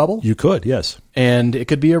gurney bubble. You could, yes. And it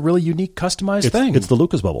could be a really unique, customized thing. It's the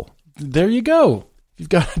Lucas bubble. There you go. If you've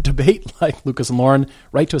got a debate like Lucas and Lauren,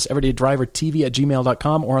 write to us,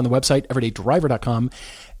 everydaydrivertv@gmail.com or on the website, everydaydriver.com.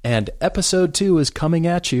 And episode 2 is coming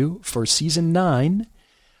at you for season 9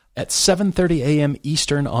 at 7:30 a.m.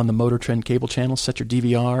 Eastern on the Motor Trend cable channel. Set your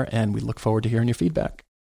DVR, and we look forward to hearing your feedback.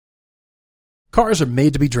 Cars are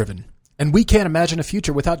made to be driven. And we can't imagine a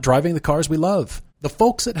future without driving the cars we love. The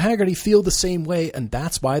folks at Hagerty feel the same way, and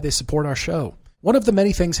that's why they support our show. One of the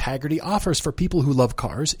many things Hagerty offers for people who love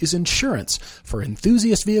cars is insurance for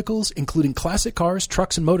enthusiast vehicles, including classic cars,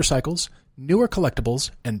 trucks and motorcycles, newer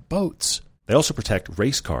collectibles, and boats. They also protect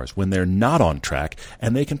race cars when they're not on track,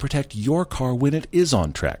 and they can protect your car when it is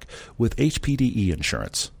on track with HPDE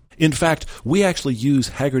insurance. In fact, we actually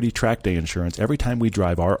use Hagerty Track Day insurance every time we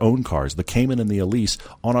drive our own cars, the Cayman and the Elise,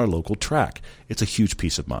 on our local track. It's a huge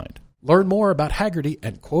peace of mind. Learn more about Hagerty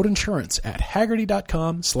and quote insurance at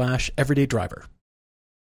hagerty.com/everydaydriver.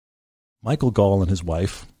 Michael Gall and his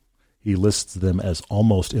wife, he lists them as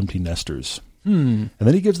almost empty nesters. And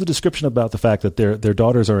then he gives the description about the fact that their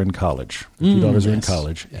daughters are in college. The two daughters are in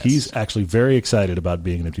college. Yes. He's actually very excited about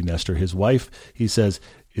being an empty nester. His wife, he says,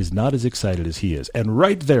 is not as excited as he is. And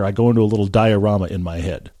right there, I go into a little diorama in my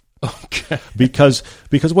head. Okay. Because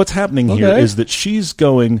what's happening here is that she's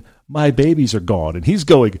going, my babies are gone. And he's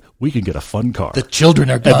going, we can get a fun car. The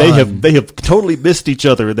children are gone. And they have totally missed each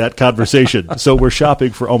other in that conversation. So we're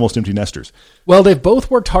shopping for almost empty nesters. Well, they've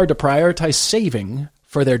both worked hard to prioritize saving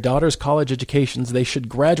for their daughters' college educations. They should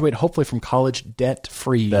graduate, hopefully, from college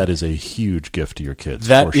debt-free. That is a huge gift to your kids.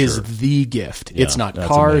 That for is sure. the gift. Yeah, it's not that's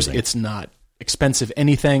cars. amazing. It's not expensive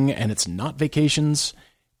anything, and it's not vacations.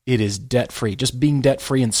 It is debt-free. Just being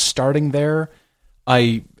debt-free and starting there,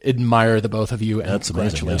 I admire the both of you, and That's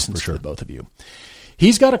amazing. congratulations Yeah, for sure. to the both of you.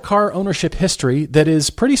 He's got a car ownership history that is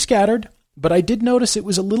pretty scattered, but I did notice it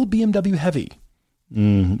was a little BMW heavy.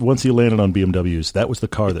 Once he landed on BMWs, that was the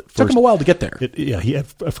car that first Took him a while to get there. He had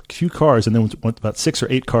a few cars, and then went about 6 or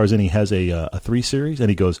 8 cars in, he has a 3 Series, and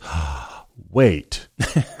he goes, wait,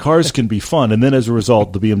 cars can be fun. And then as a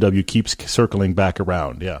result, the BMW keeps circling back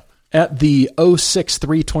around. Yeah. At the 06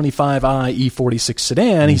 325i E46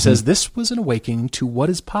 sedan, he says this was an awakening to what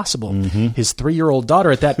is possible. His 3-year-old daughter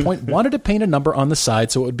at that point wanted to paint a number on the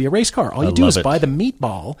side so it would be a race car. All you do is buy the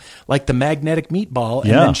meatball, like the magnetic meatball,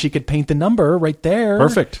 and then she could paint the number right there.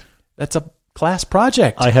 Perfect. That's a class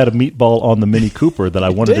project. I had a meatball on the Mini Cooper that I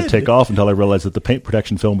wanted to take off until I realized that the paint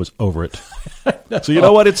protection film was over it. So you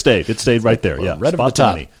know what? It stayed. It stayed right there. Yeah. Right up the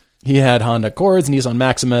top. He had Honda Accords, Nissan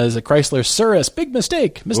Maximas, a Chrysler Cirrus. Big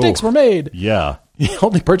mistake. Mistakes were made. Yeah. The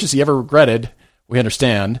only purchase he ever regretted, we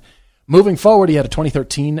understand. Moving forward, he had a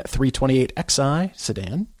 2013 328xi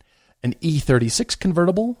sedan, an E36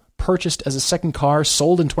 convertible, purchased as a second car,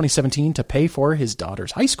 sold in 2017 to pay for his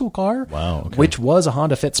daughter's high school car, which was a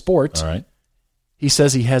Honda Fit Sport. All right. He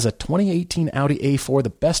says he has a 2018 Audi A4,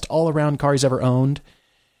 the best all-around car he's ever owned.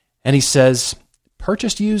 And he says,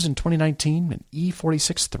 purchased used in 2019, an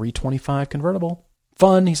E46 325 convertible.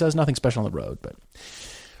 Fun, he says, nothing special on the road, but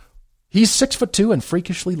he's 6'2" and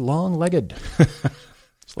freakishly long-legged.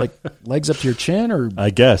 It's like legs up to your chin, or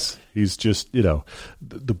I guess he's just,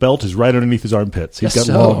 the belt is right underneath his armpits. He's got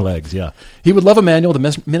long legs. Yeah. He would love a manual.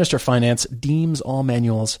 The Minister of Finance deems all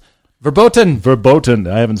manuals verboten.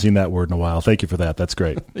 I haven't seen that word in a while. Thank you for that. That's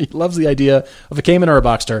great. He loves the idea of a Cayman or a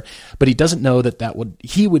Boxster, but he doesn't know that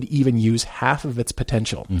he would even use half of its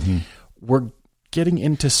potential. We're getting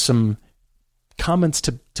into some comments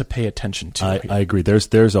to pay attention to. I agree.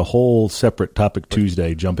 There's a whole separate topic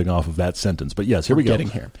Tuesday jumping off of that sentence. But yes, here we go. Getting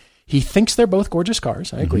here. He thinks they're both gorgeous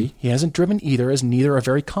cars. I agree. He hasn't driven either, as neither are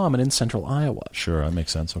very common in central Iowa. Sure, that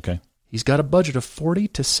makes sense. Okay. He's got a budget of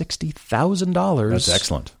 $40,000 to $60,000. That's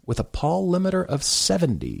excellent. With a Paul limiter of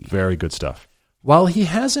 70. Very good stuff. While he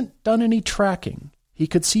hasn't done any tracking, he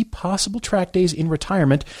could see possible track days in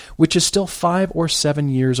retirement, which is still 5 or 7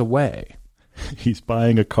 years away. He's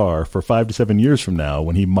buying a car for 5 to 7 years from now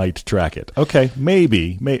when he might track it. Okay,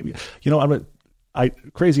 maybe.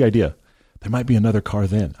 Crazy idea. There might be another car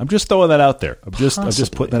then. I'm just throwing that out there. I'm just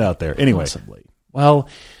putting that out there. Anyway. Possibly. Well,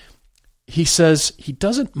 he says he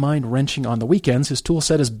doesn't mind wrenching on the weekends. His tool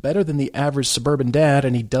set is better than the average suburban dad,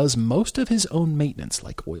 and he does most of his own maintenance,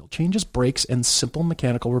 like oil changes, brakes, and simple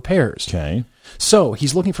mechanical repairs. Okay. So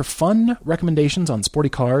he's looking for fun recommendations on sporty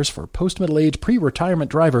cars for post-middle age, pre-retirement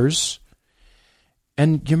drivers.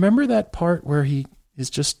 And you remember that part where he is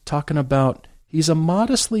just talking about he's a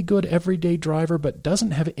modestly good everyday driver, but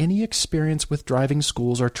doesn't have any experience with driving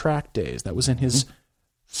schools or track days. That was in his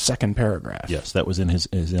second paragraph. Yes, that was in his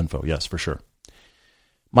info. Yes, for sure.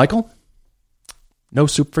 Michael, no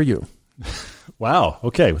soup for you. Wow.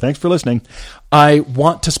 Okay. Well, thanks for listening. I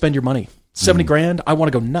want to spend your money. $70,000. I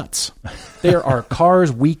want to go nuts. There are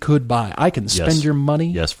cars we could buy. I can spend your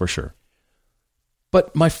money. Yes, for sure.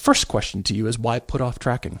 But my first question to you is, why put off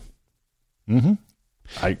tracking?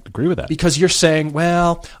 I agree with that. Because you're saying,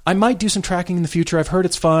 well, I might do some tracking in the future. I've heard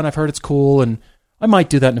it's fun. I've heard it's cool. And I might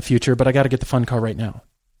do that in the future, but I got to get the fun car right now.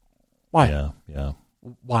 Why? Yeah.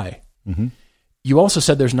 Why? Mm-hmm. You also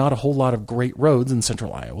said there's not a whole lot of great roads in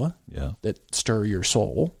central Iowa Yeah. that stir your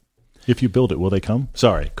soul. If you build it, will they come?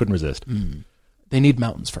 Sorry, couldn't resist. They need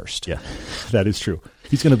mountains first. Yeah, that is true.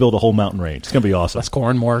 He's going to build a whole mountain range. It's going to be awesome. Less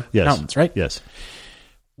corn, more mountains, right? Yes.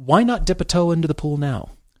 Why not dip a toe into the pool now?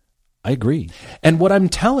 I agree. And what I'm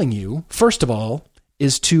telling you, first of all,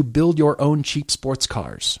 is to build your own cheap sports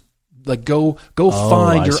cars. Like go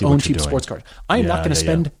find your own cheap sports cars. I am not going to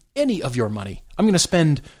spend any of your money. I'm going to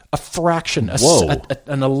spend a fraction, an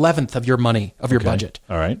 11th of your money, of your budget.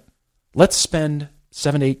 All right. Let's spend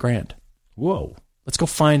 $7,000 to $8,000. Whoa. Let's go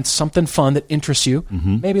find something fun that interests you.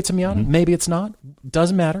 Mm-hmm. Maybe it's a Miata. Mm-hmm. Maybe it's not.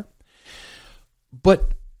 Doesn't matter.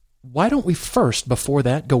 But why don't we first, before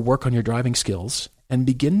that, go work on your driving skills and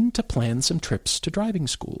begin to plan some trips to driving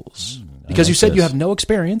schools? Because you said you have no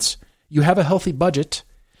experience, you have a healthy budget,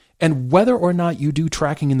 and whether or not you do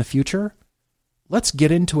tracking in the future, let's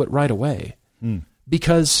get into it right away.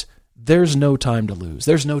 Because there's no time to lose.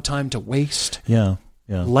 There's no time to waste. Yeah.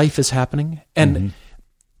 Life is happening. And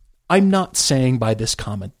I'm not saying by this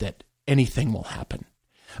comment that anything will happen.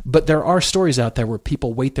 But there are stories out there where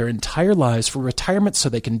people wait their entire lives for retirement so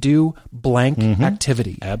they can do blank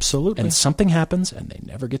activity. Absolutely. And something happens and they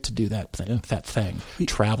never get to do that thing.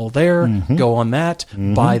 Travel there, go on that,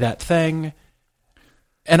 buy that thing.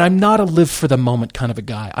 And I'm not a live for the moment kind of a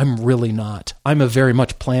guy. I'm really not. I'm a very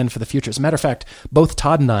much plan for the future. As a matter of fact, both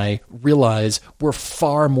Todd and I realize we're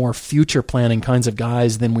far more future planning kinds of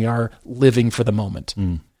guys than we are living for the moment.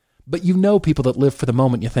 But you know people that live for the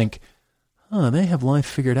moment, you think, they have life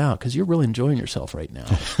figured out because you're really enjoying yourself right now.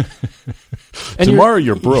 And tomorrow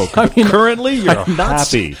you're broke. Currently you're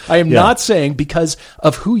happy. I am not saying because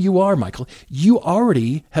of who you are, Michael. You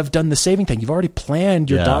already have done the saving thing. You've already planned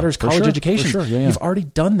your daughter's college education. For sure. You've already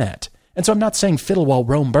done that. And so I'm not saying fiddle while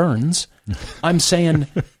Rome burns. I'm saying,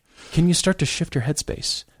 can you start to shift your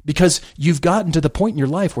headspace? Because you've gotten to the point in your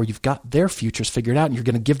life where you've got their futures figured out and you're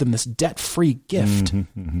going to give them this debt-free gift.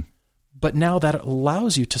 But now that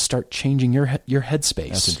allows you to start changing your headspace.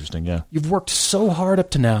 That's interesting, yeah. You've worked so hard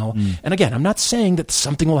up to now. And again, I'm not saying that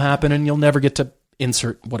something will happen and you'll never get to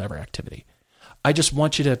insert whatever activity. I just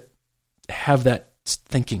want you to have that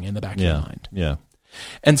thinking in the back of your mind. Yeah.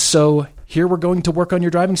 And so here we're going to work on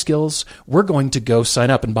your driving skills. We're going to go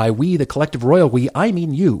sign up. And by we, the collective royal we, I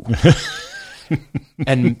mean you.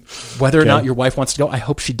 And whether or not your wife wants to go, I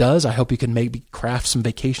hope she does. I hope you can maybe craft some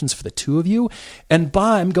vacations for the two of you. And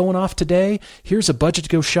I'm going off today. Here's a budget to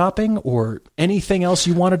go shopping or anything else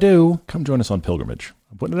you want to do. Come join us on pilgrimage.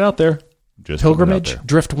 I'm putting it out there. Pilgrimage,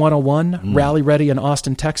 Drift 101, Rally Ready in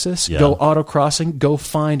Austin, Texas. Yeah. Go autocrossing. Go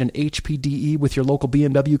find an HPDE with your local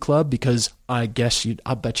BMW club because I'll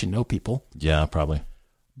bet you know people. Yeah, probably.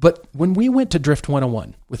 But when we went to Drift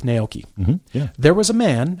 101 with Naoki, there was a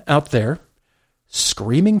man out there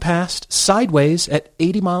screaming past sideways at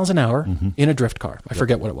 80 miles an hour in a drift car. I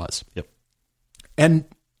forget what it was. Yep. And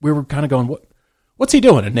we were kind of going, what's he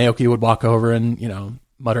doing? And Naoki would walk over and,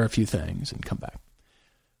 mutter a few things and come back.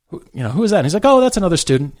 Who is that? And he's like, oh, that's another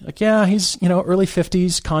student. Like, yeah, he's, early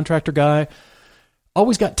 50s, contractor guy.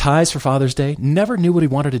 Always got ties for Father's Day. Never knew what he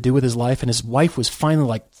wanted to do with his life. And his wife was finally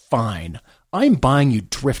like, fine, I'm buying you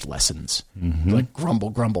drift lessons. Like, grumble.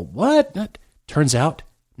 What? Turns out,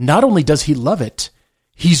 not only does he love it,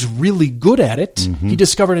 he's really good at it. He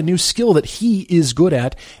discovered a new skill that he is good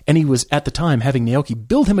at, and he was, at the time, having Naoki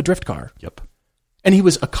build him a drift car. Yep. And he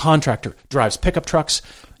was a contractor, drives pickup trucks,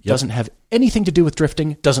 doesn't have anything to do with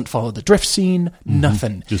drifting, doesn't follow the drift scene,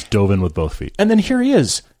 nothing. Just dove in with both feet. And then here he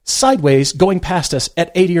is, sideways, going past us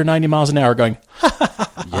at 80 or 90 miles an hour, going,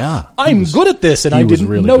 I'm good at this, and I didn't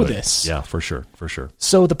really know this. Yeah, for sure.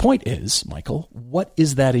 So the point is, Michael, what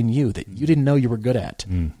is that in you that you didn't know you were good at?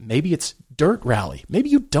 Maybe it's dirt rally. Maybe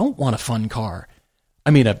you don't want a fun car.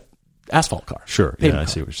 I mean, a asphalt car. Sure. Yeah, I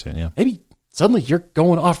see what you're saying. Yeah. Maybe suddenly you're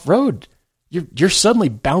going off road. You're suddenly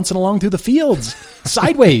bouncing along through the fields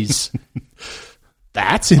sideways.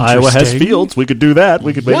 That's interesting. Iowa has fields. We could do that.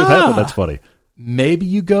 We could make it happen. That's funny. Maybe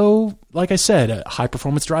you go, like I said, a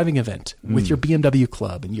high-performance driving event with your BMW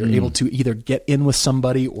club, and you're able to either get in with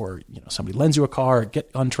somebody or somebody lends you a car or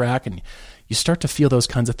get on track, and you start to feel those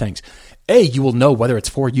kinds of things. A, you will know whether it's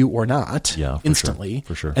for you or not instantly.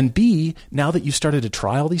 For sure. And B, now that you started to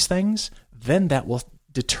try all these things, then that will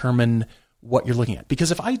determine what you're looking at. Because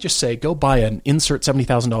if I just say, go buy an insert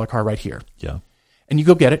 $70,000 car right here, and you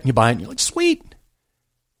go get it and you buy it and you're like, sweet,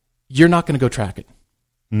 you're not going to go track it.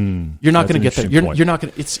 You're not going to get there. You're not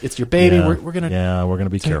going to. It's your baby. Yeah. We're going to. Yeah, we're going to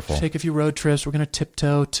be careful. Take a few road trips. We're going to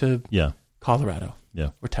tiptoe to Colorado,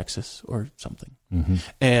 or Texas, or something.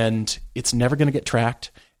 And it's never going to get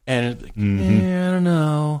tracked. And I don't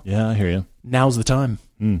know. Yeah, I hear you. Now's the time.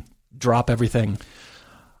 drop everything.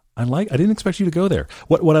 I didn't expect you to go there.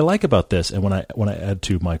 What I like about this, and when I add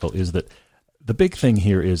to Michael, is that the big thing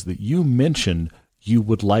here is that you mentioned you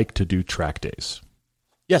would like to do track days.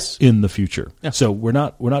 Yes, in the future. Yeah. So we're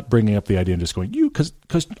not bringing up the idea and just going because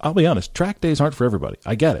I'll be honest, track days aren't for everybody.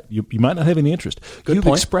 I get it. You might not have any interest. You've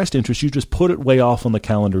expressed interest. You just put it way off on the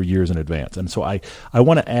calendar years in advance. And so I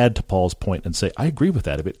want to add to Paul's point and say I agree with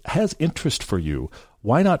that. If it has interest for you,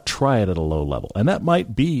 why not try it at a low level? And that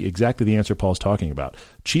might be exactly the answer Paul's talking about.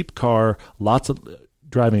 Cheap car, lots of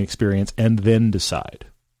driving experience, and then decide.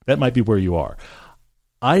 That might be where you are.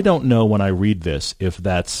 I don't know when I read this if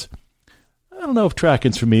that's I don't know if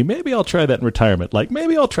tracking's for me. Maybe I'll try that in retirement. Like,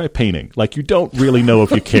 maybe I'll try painting. Like, you don't really know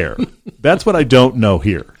if you care. That's what I don't know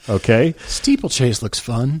here, okay? Steeplechase looks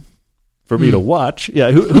fun. For me to watch. Yeah,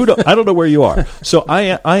 I don't know where you are. So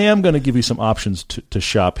I am going to give you some options to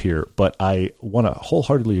shop here, but I want to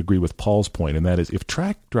wholeheartedly agree with Paul's point, and that is if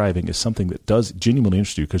track driving is something that does genuinely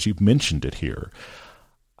interest you, because you've mentioned it here,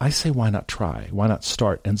 I say why not try? Why not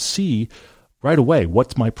start and see right away,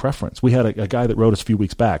 what's my preference? We had a guy that wrote us a few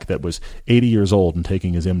weeks back that was 80 years old and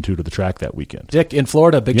taking his M2 to the track that weekend. Dick in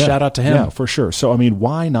Florida, big shout out to him. Yeah, for sure. So, I mean,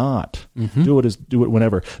 why not? Mm-hmm. Do it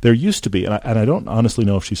whenever. There used to be, and I don't honestly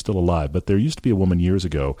know if she's still alive, but there used to be a woman years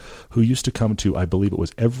ago who used to come to, I believe it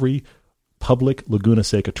was every public Laguna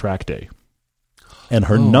Seca track day. And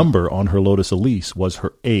her number on her Lotus Elise was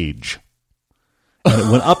her age. And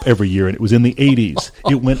it went up every year, and it was in the 80s.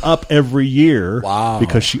 It went up every year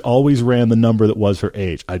because she always ran the number that was her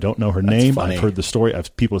age. I don't know her name. Funny. I've heard the story.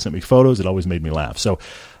 People have sent me photos. It always made me laugh. So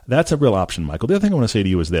that's a real option, Michael. The other thing I want to say to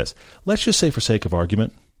you is this. Let's just say, for sake of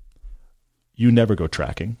argument, you never go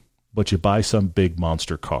tracking, but you buy some big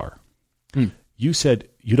monster car. You said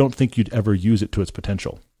you don't think you'd ever use it to its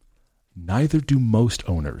potential. Neither do most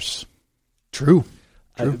owners. True.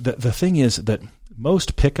 The thing is that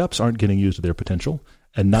most pickups aren't getting used to their potential,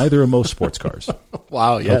 and neither are most sports cars.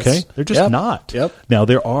 Wow, yes. Okay? They're just not. Yep. Now,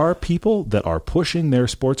 there are people that are pushing their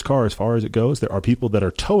sports car as far as it goes. There are people that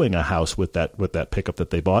are towing a house with that pickup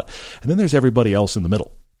that they bought. And then there's everybody else in the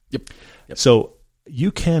middle. Yep. So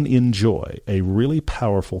you can enjoy a really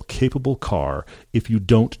powerful, capable car if you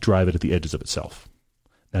don't drive it at the edges of itself.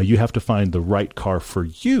 Now, you have to find the right car for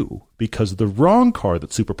you, because the wrong car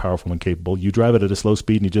that's super powerful and capable, you drive it at a slow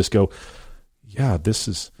speed and you just go, yeah, this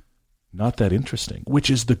is not that interesting, which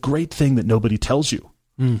is the great thing that nobody tells you.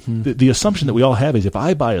 Mm-hmm. The assumption that we all have is if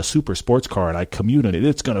I buy a super sports car and I commute in it,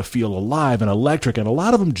 it's going to feel alive and electric, and a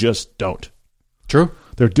lot of them just don't. True.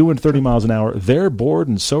 They're doing 30 miles an hour. They're bored,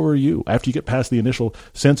 and so are you. After you get past the initial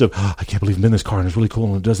sense of, I can't believe I'm in this car, and it's really cool,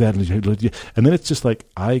 and it does that. And then it's just like,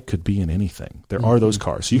 I could be in anything. There are those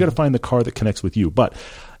cars. So you got to find the car that connects with you. But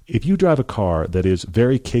if you drive a car that is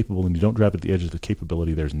very capable and you don't drive at the edge of the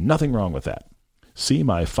capability, there's nothing wrong with that. See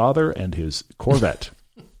my father and his Corvette.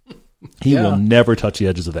 He will never touch the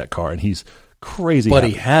edges of that car, and he's crazy. But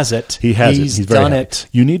happy. He has it. He has it. He's very done happy. it.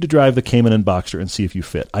 You need to drive the Cayman and Boxster and see if you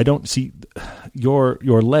fit. I don't see your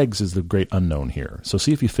legs is the great unknown here. So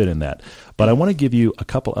see if you fit in that. But I want to give you a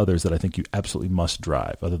couple others that I think you absolutely must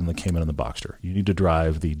drive, other than the Cayman and the Boxster. You need to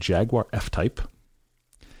drive the Jaguar F-Type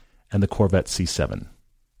and the Corvette C7.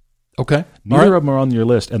 Okay. Neither of them are on your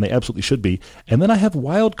list, and they absolutely should be. And then I have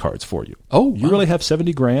wild cards for you. Oh, you really have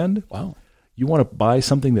 $70,000? Wow. You want to buy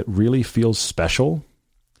something that really feels special?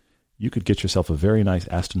 You could get yourself a very nice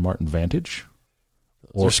Aston Martin Vantage,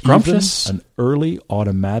 or scrumptious, even an early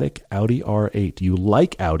automatic Audi R8. You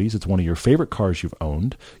like Audis; it's one of your favorite cars you've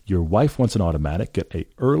owned. Your wife wants an automatic. Get a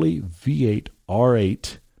early V8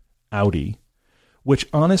 R8 Audi, which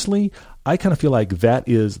honestly, I kind of feel like that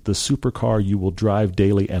is the supercar you will drive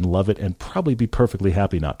daily and love it, and probably be perfectly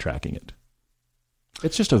happy not tracking it.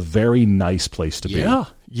 It's just a very nice place to be.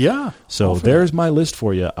 Yeah. So there's my list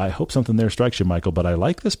for you. I hope something there strikes you, Michael, but I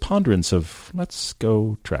like this ponderance of let's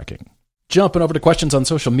go tracking. Jumping over to questions on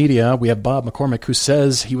social media, we have Bob McCormick, who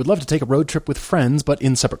says he would love to take a road trip with friends, but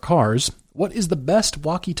in separate cars. What is the best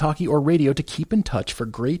walkie-talkie or radio to keep in touch for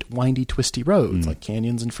great windy, twisty roads, like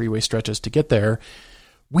canyons and freeway stretches to get there?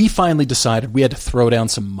 We finally decided we had to throw down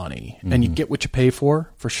some money, and you get what you pay for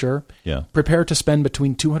sure. Yeah. Prepare to spend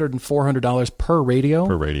between $200 and $400 per radio.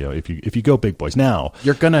 Per radio, if you go big boys. Now,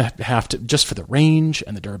 you're going to have to, just for the range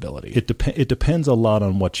and the durability. It depends a lot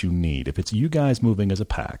on what you need. If it's you guys moving as a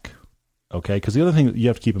pack, okay? Because the other thing that you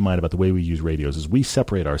have to keep in mind about the way we use radios is we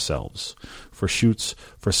separate ourselves for shoots,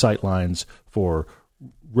 for sight lines, for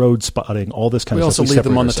road spotting, all this kind of stuff. We also leave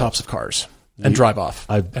them on the tops of cars and drive off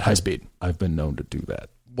at high speed. I've been known to do that.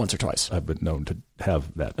 Once or twice. I've been known to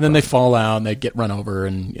have that. And then they fall out and they get run over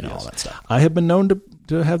and all that stuff. I have been known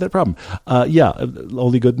have that problem.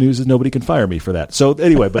 Only good news is nobody can fire me for that. So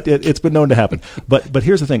anyway, but it's been known to happen. But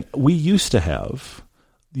here's the thing. We used to have,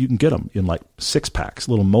 you can get them in like 6-packs,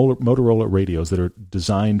 little Motorola radios that are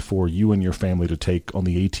designed for you and your family to take on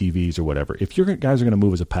the ATVs or whatever. If you guys are going to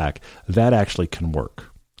move as a pack, that actually can work.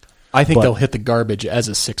 I think they'll hit the garbage as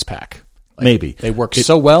a 6-pack. Maybe. They work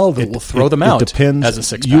so well that we'll throw them out. It depends. As a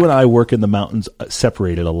 6-pack. You and I work in the mountains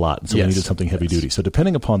separated a lot, so we needed something heavy duty. So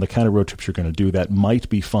depending upon the kind of road trips you're going to do, that might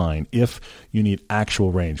be fine if you need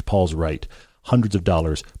actual range. Paul's right. Hundreds of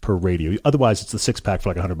dollars per radio. Otherwise, it's the 6-pack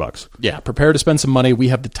for like $100. Yeah, prepare to spend some money. We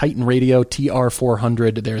have the Titan Radio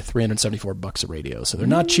TR400. They're $374 a radio, so they're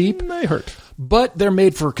not cheap. They hurt. But they're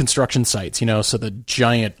made for construction sites, so the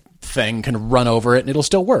giant thing can run over it and it'll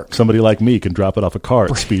still work. Somebody like me can drop it off a car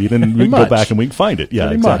at speed and we can go back and we can find it.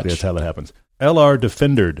 Yeah, exactly. That's how that happens. LR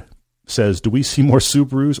Defendered says, do we see more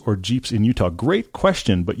Subarus or Jeeps in Utah? Great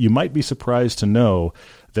question, but you might be surprised to know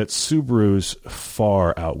that Subarus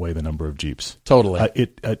far outweigh the number of Jeeps. Totally.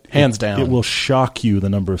 Hands down. It will shock you the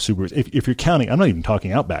number of Subarus. If you're counting, I'm not even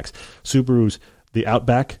talking Outbacks. Subarus, the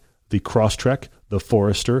Outback, the Crosstrek, the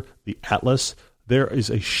Forester, the Atlas, there is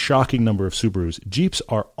a shocking number of Subarus. Jeeps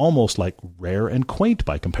are almost like rare and quaint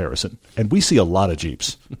by comparison. And we see a lot of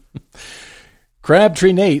Jeeps.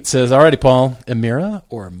 Crabtree Nate says, alrighty, Paul, Emira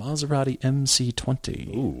or Maserati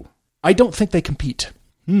MC20? Ooh. I don't think they compete.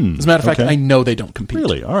 As a matter of fact, I know they don't compete.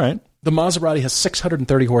 Really? All right. The Maserati has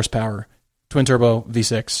 630 horsepower, twin-turbo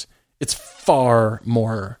V6. It's far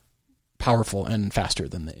more powerful and faster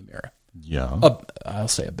than the Emira. Yeah. I'll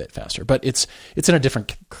say a bit faster, but it's in a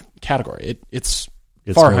different category. It's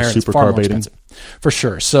far higher. It's far more expensive. For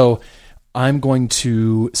sure. So I'm going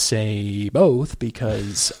to say both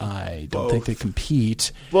because I don't think they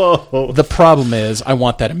compete. Both. The problem is I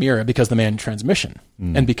want that Emira because the manual transmission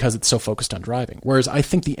and because it's so focused on driving. Whereas I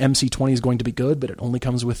think the MC20 is going to be good, but it only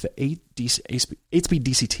comes with the 8-speed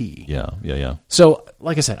DCT. Yeah. So,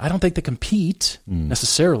 like I said, I don't think they compete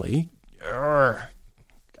necessarily.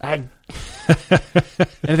 Anything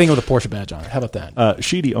with a Porsche badge on it. How about that?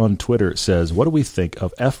 Sheedy on Twitter says, what do we think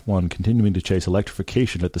of F1 continuing to chase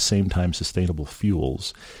electrification at the same time sustainable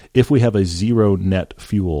fuels? If we have a zero net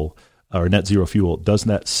fuel or net zero fuel, doesn't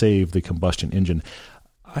that save the combustion engine?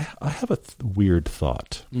 I have a weird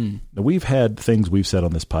thought. Now, we've had things we've said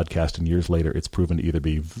on this podcast, and years later it's proven to either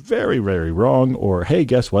be very, very wrong or, hey,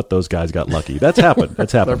 guess what? Those guys got lucky. That's happened. I'm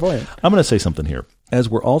going to say something here. As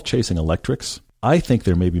we're all chasing electrics, I think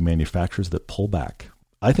there may be manufacturers that pull back.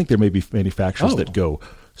 I think there may be manufacturers that go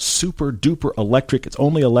super duper electric. It's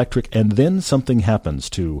only electric. And then something happens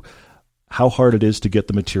to how hard it is to get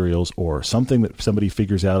the materials or something that somebody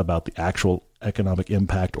figures out about the actual economic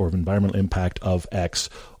impact or environmental impact of X,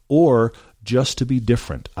 or just to be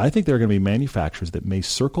different. I think there are going to be manufacturers that may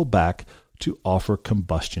circle back to offer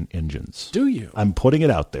combustion engines. Do you? I'm putting it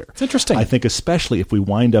out there. It's interesting. I think especially if we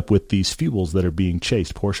wind up with these fuels that are being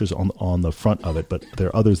chased, Porsche's on the front of it, but there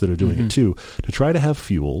are others that are doing it too, to try to have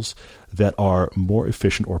fuels that are more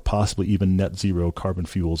efficient or possibly even net zero carbon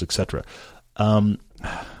fuels, etc.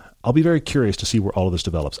 I'll be very curious to see where all of this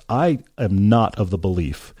develops. I am not of the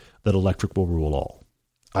belief that electric will rule all.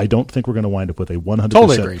 I don't think we're going to wind up with a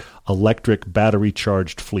 100% electric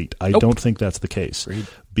battery-charged fleet. I don't think that's the case. Agreed.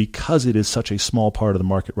 Because it is such a small part of the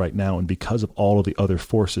market right now and because of all of the other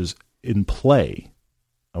forces in play,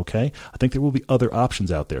 okay? I think there will be other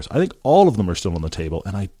options out there. So I think all of them are still on the table,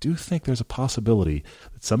 and I do think there's a possibility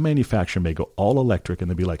that some manufacturer may go all electric and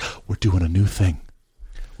they'll be like, we're doing a new thing.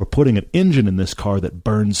 We're putting an engine in this car that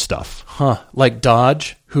burns stuff. Like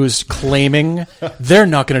Dodge, who's claiming they're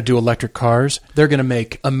not going to do electric cars. They're going to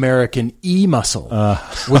make American e-muscle,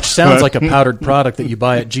 which sounds like a powdered product that you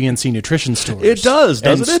buy at GNC nutrition stores. It does,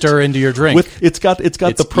 doesn't it? And stir into your drink. It's got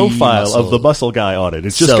the profile e-muscle. of the muscle guy on it.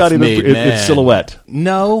 It's just got its silhouette.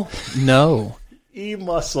 No.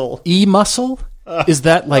 E-muscle. E-muscle? Is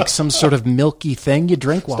that like some sort of milky thing you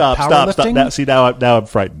drink while powerlifting? Stop. Now I'm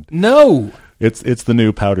frightened. No. It's the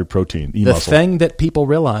new powdered protein, e-muscle. The thing that people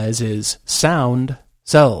realize is sound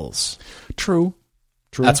sells. True.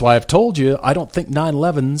 That's why I've told you I don't think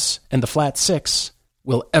 911s and the flat 6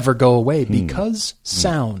 will ever go away because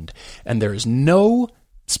sound. And there is no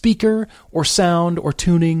speaker or sound or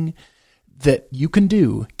tuning that you can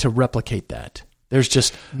do to replicate that. There's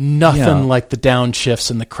just nothing like the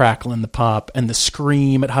downshifts and the crackle and the pop and the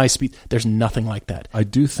scream at high speed. There's nothing like that. I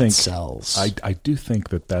do think that sells. I do think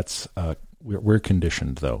that's we're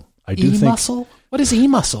conditioned though. I do e-muscle? What is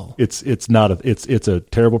e-muscle? It's a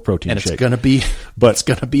terrible protein shake. It's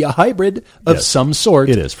gonna be a hybrid of some sort.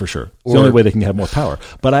 It is for sure. It's the only way they can have more power.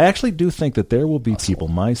 But I actually do think that there will be people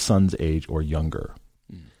my son's age or younger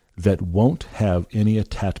that won't have any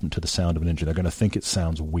attachment to the sound of an engine. They're going to think it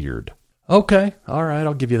sounds weird. Okay. All right.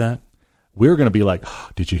 I'll give you that. We're going to be like, oh,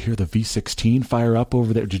 did you hear the V16 fire up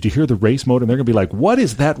over there? Did you hear the race motor? And they're going to be like, what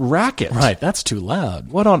is that racket? Right. That's too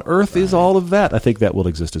loud. What on earth is all of that? I think that will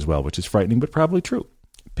exist as well, which is frightening, but probably true.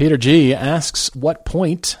 Peter G. asks, what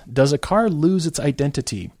point does a car lose its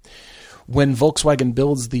identity? When Volkswagen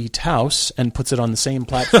builds the Taos and puts it on the same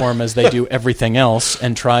platform as they do everything else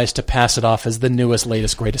and tries to pass it off as the newest,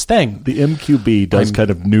 latest, greatest thing. The MQB does kind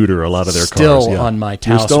of neuter a lot of their cars. Still on my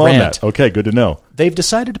Taos You're still rant. On that. Okay, good to know. They've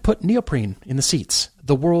decided to put neoprene in the seats,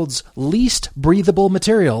 the world's least breathable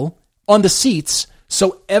material, on the seats,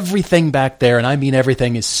 so everything back there, and I mean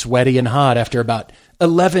everything, is sweaty and hot after about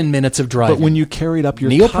 11 minutes of driving. But when you carried up your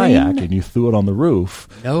neoprene? kayak and you threw it on the roof,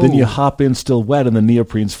 then you hop in still wet and the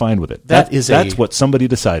neoprene's fine with it. That's what somebody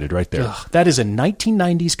decided right there. That is a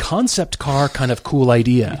 1990s concept car kind of cool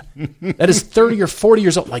idea. That is 30 or 40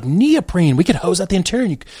 years old. Like neoprene, we could hose out the interior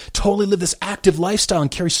and you could totally live this active lifestyle and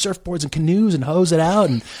carry surfboards and canoes and hose it out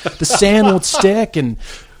and the sand won't stick. And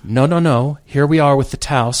no. Here we are with the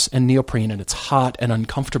Taos and neoprene, and it's hot and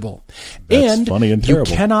uncomfortable. That's funny and terrible.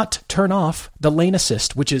 You cannot turn off the lane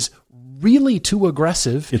assist, which is really too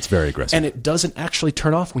aggressive. It's very aggressive. And it doesn't actually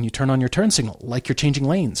turn off when you turn on your turn signal, like you're changing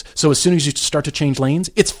lanes. So as soon as you start to change lanes,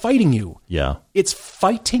 it's fighting you. Yeah. It's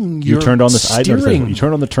fighting your steering. You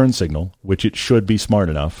turn on the turn signal, which it should be smart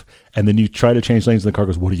enough, and then you try to change lanes, and the car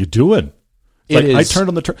goes, what are you doing? I turned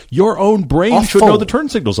on the turn. Your own brain should know the turn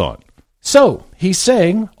signal's on. So he's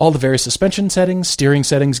saying all the various suspension settings, steering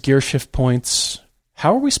settings, gear shift points.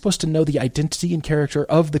 How are we supposed to know the identity and character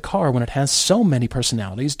of the car when it has so many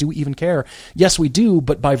personalities? Do we even care? Yes, we do,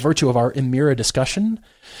 but by virtue of our Emira discussion,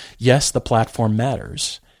 yes, the platform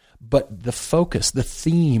matters. But the focus, the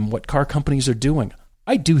theme, what car companies are doing,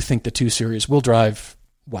 I do think the 2 Series will drive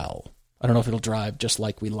well. I don't know if it'll drive just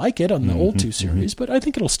like we like it on the old 2 Series, but I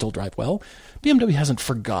think it'll still drive well. BMW hasn't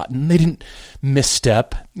forgotten. They didn't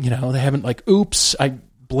misstep. They haven't oops, I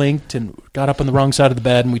blinked and got up on the wrong side of the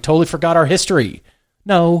bed and we totally forgot our history.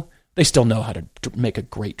 No, they still know how to make a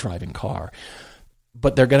great driving car.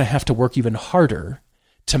 But they're going to have to work even harder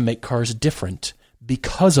to make cars different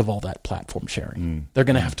because of all that platform sharing. They're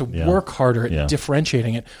going to have to work harder at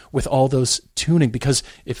differentiating it with all those tuning, because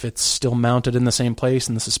if it's still mounted in the same place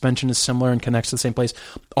and the suspension is similar and connects to the same place,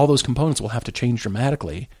 all those components will have to change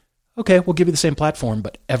dramatically. Okay, we'll give you the same platform,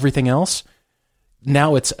 but everything else,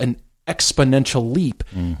 now it's an exponential leap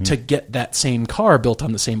to get that same car built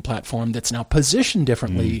on the same platform that's now positioned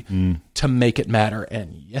differently to make it matter.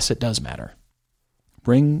 And yes, it does matter.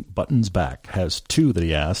 Bring Buttons Back has 2 that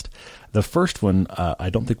he asked. The first one I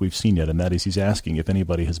don't think we've seen yet, and that is he's asking if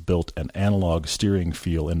anybody has built an analog steering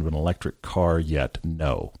feel into an electric car yet.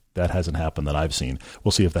 No, that hasn't happened that I've seen.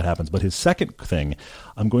 We'll see if that happens. But his second thing,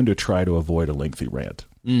 I'm going to try to avoid a lengthy rant.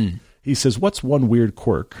 He says, what's one weird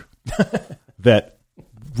quirk that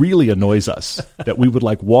really annoys us that we would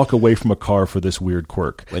walk away from a car for this weird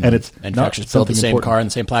quirk? And it's not just build the same car on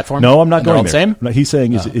the same platform. No, I'm not going there. Same? He's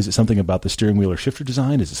saying, is it something about the steering wheel or shifter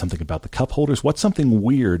design? Is it something about the cup holders? What's something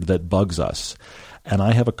weird that bugs us? And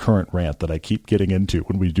I have a current rant that I keep getting into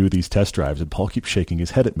when we do these test drives, and Paul keeps shaking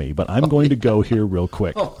his head at me, but I'm going to go here real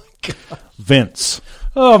quick. Oh, my God. Vents.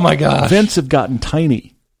 Oh, my gosh. Vents have gotten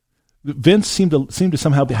tiny. Vents seem to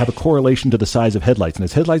somehow have a correlation to the size of headlights. And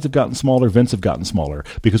as headlights have gotten smaller, vents have gotten smaller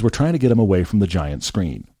because we're trying to get them away from the giant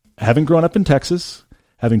screen. Having grown up in Texas,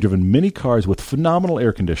 having driven many cars with phenomenal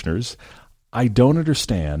air conditioners, I don't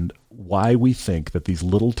understand why we think that these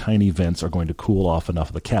little tiny vents are going to cool off enough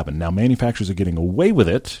of the cabin. Now, manufacturers are getting away with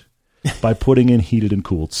it by putting in heated and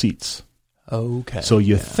cooled seats. Okay. So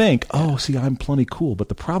you think, see, I'm plenty cool. But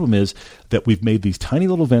the problem is that we've made these tiny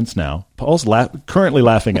little vents now. Paul's currently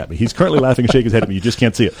laughing at me. He's currently laughing and shaking his head at me. You just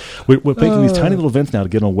can't see it. We're making these tiny little vents now to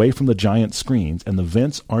get away from the giant screens, and the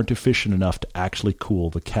vents aren't efficient enough to actually cool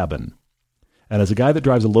the cabin. And as a guy that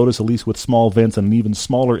drives a Lotus Elise with small vents and an even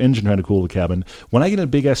smaller engine trying to cool the cabin, when I get in a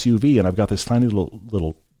big SUV and I've got this tiny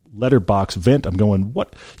little letterbox vent, I'm going,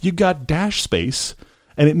 what? You got dash space,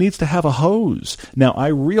 and it needs to have a hose. Now, I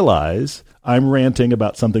realize I'm ranting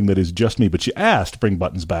about something that is just me, but you asked, bring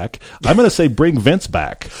Buttons Back. I'm going to say bring vents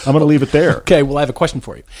back. I'm going to leave it there. Okay, well, I have a question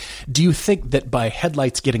for you. Do you think that by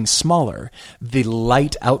headlights getting smaller, the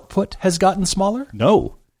light output has gotten smaller?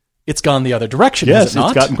 No. It's gone the other direction, yes, has it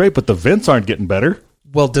not? It's gotten great, but the vents aren't getting better.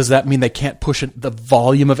 Well, does that mean they can't push the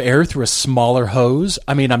volume of air through a smaller hose?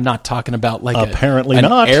 I mean, I'm not talking about apparently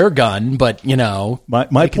not an air gun, but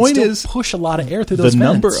my point is push a lot of air through those the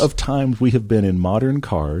vents. number of times we have been in modern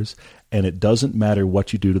cars and it doesn't matter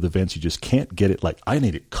what you do to the vents. You just can't get it. Like, I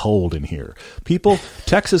need it cold in here. People,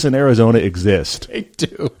 Texas and Arizona exist. They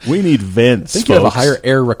do. We need vents, I think folks. you have a higher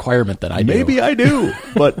air requirement than I do. Maybe I do,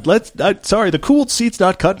 but sorry, the cooled seat's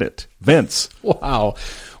not cutting it. Vents. Wow.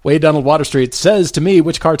 Wade Donald Water Street says to me,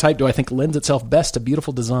 which car type do I think lends itself best to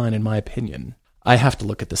beautiful design, in my opinion? I have to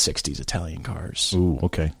look at the 60s Italian cars. Ooh,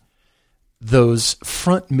 okay. Those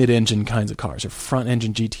front mid-engine kinds of cars, or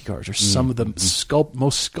front-engine GT cars, are some of the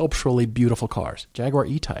most sculpturally beautiful cars. Jaguar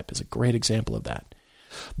E-Type is a great example of that.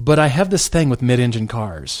 But I have this thing with mid-engine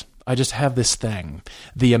cars. I just have this thing.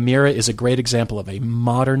 The Emira is a great example of a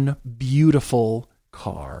modern, beautiful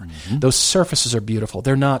car. Those surfaces are beautiful.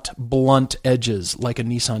 They're not blunt edges like a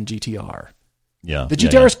Nissan GTR. Yeah. The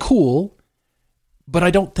GTR is cool, but I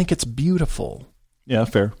don't think it's beautiful. Yeah,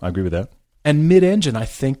 fair. I agree with that. And mid-engine, I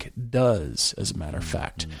think, does, as a matter of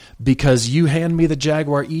fact. Because you hand me the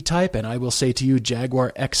Jaguar E-Type, and I will say to you,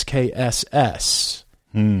 Jaguar XKSS,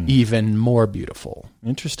 even more beautiful.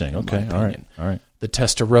 Interesting. Okay. All right. The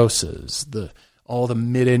Testarossas, all the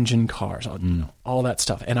mid-engine cars, all that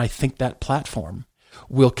stuff. And I think that platform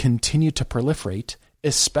will continue to proliferate,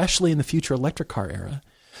 especially in the future electric car era,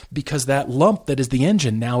 because that lump that is the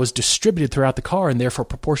engine now is distributed throughout the car, and therefore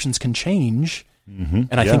proportions can change.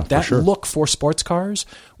 And I think that look for sports cars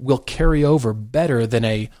will carry over better than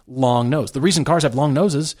a long nose. The reason cars have long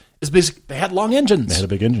noses is because they had long engines. They had a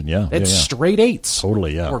big engine, yeah. They had straight 8s.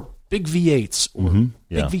 Totally, yeah. Or big V8s or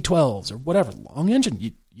big V12s or whatever. Long engine.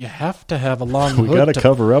 You have to have a long hood. We got to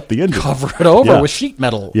cover up the engine. Cover it over with sheet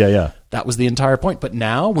metal. Yeah. That was the entire point. But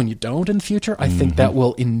now, when you don't in the future, I think that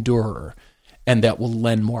will endure, and that will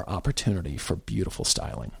lend more opportunity for beautiful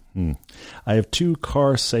styling. I have 2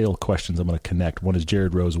 car sale questions I'm going to connect. One is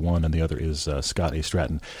Jared Rose 1, and the other is Scott A.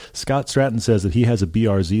 Stratton. Scott Stratton says that he has a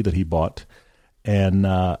BRZ that he bought, and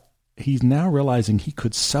he's now realizing he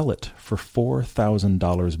could sell it for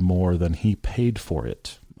 $4,000 more than he paid for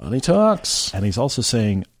it. Money talks. And he's also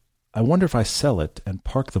saying, I wonder if I sell it and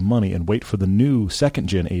park the money and wait for the new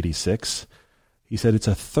second-gen 86. He said it's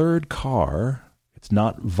a third car. It's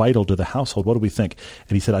not vital to the household. What do we think?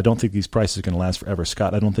 And he said, I don't think these prices are going to last forever.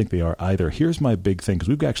 Scott, I don't think they are either. Here's my big thing, because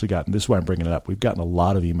we've actually gotten, this is why I'm bringing it up, we've gotten a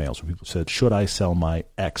lot of emails where people said, should I sell my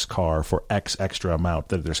X car for X extra amount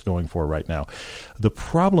that they're going for right now? The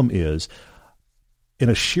problem is, in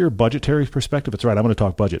a sheer budgetary perspective, it's right, I'm going to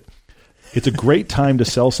talk budget. It's a great time to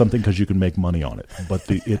sell something because you can make money on it. But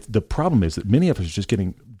the problem is that many of us are just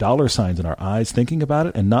getting dollar signs in our eyes thinking about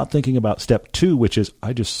it and not thinking about step 2, which is,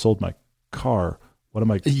 I just sold my car. What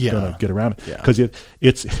am I going to get around it? Because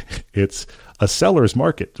it's a seller's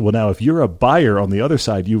market. Well, now, if you're a buyer on the other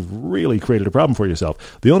side, you've really created a problem for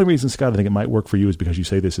yourself. The only reason, Scott, I think it might work for you is because you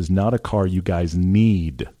say this is not a car you guys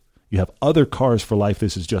need. You have other cars for life.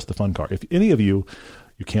 This is just the fun car. If any of you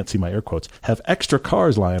can't see my air quotes, have extra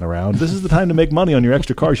cars lying around, this is the time to make money on your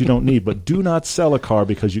extra cars you don't need. But do not sell a car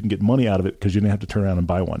because you can get money out of it because you didn't have to turn around and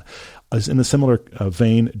buy one. As in a similar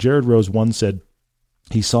vein, Jared Rose 1 said,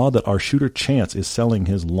 he saw that our shooter Chance is selling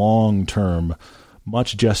his long-term,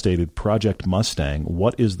 much-gestated Project Mustang.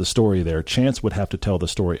 What is the story there? Chance would have to tell the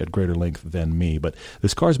story at greater length than me, but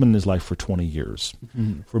this car's been in his life for 20 years.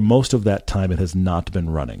 For most of that time, it has not been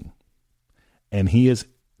running. And he is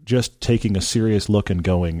just taking a serious look and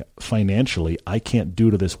going, financially, I can't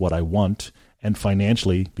do to this what I want, and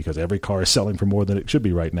financially, because every car is selling for more than it should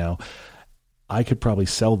be right now, I could probably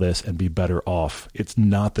sell this and be better off. It's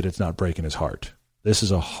not that it's not breaking his heart. This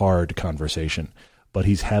is a hard conversation, but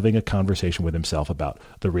he's having a conversation with himself about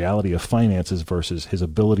the reality of finances versus his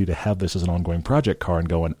ability to have this as an ongoing project car and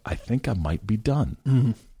going, I think I might be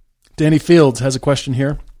done. Danny Fields has a question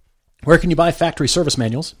here. Where can you buy factory service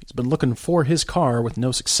manuals? He's been looking for his car with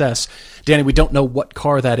no success. Danny, we don't know what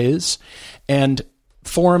car that is, and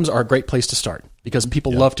forums are a great place to start because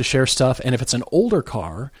people love to share stuff, and if it's an older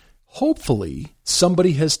car, hopefully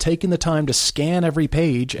somebody has taken the time to scan every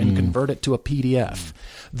page and convert it to a PDF.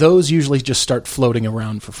 Those usually just start floating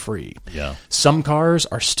around for free. Yeah. Some cars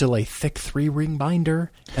are still a thick 3-ring binder,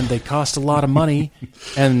 and they cost a lot of money,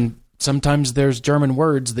 and sometimes there's German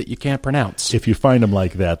words that you can't pronounce. If you find them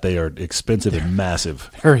like that, they are expensive and massive.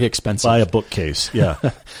 Very expensive. Buy a bookcase, yeah.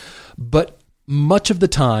 But much of the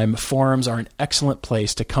time, forums are an excellent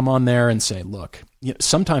place to come on there and say, look,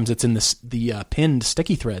 sometimes it's in the pinned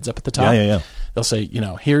sticky threads up at the top. Yeah. They'll say,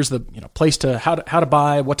 here's the place to how to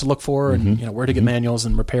buy, what to look for, and where to get manuals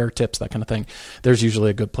and repair tips, that kind of thing. There's usually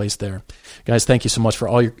a good place there. Guys, thank you so much for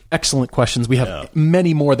all your excellent questions. We have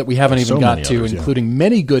many more that we haven't even got to, including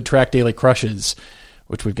many good Track Daily crushes,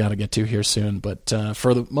 which we've got to get to here soon. But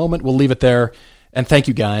for the moment, we'll leave it there. And thank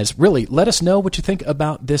you, guys. Really, let us know what you think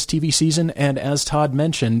about this TV season. And as Todd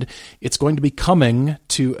mentioned, it's going to be coming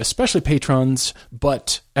to especially patrons,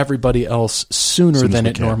 but everybody else sooner than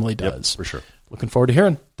it normally does. Yep, for sure. Looking forward to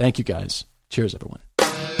hearing. Thank you, guys. Cheers, everyone.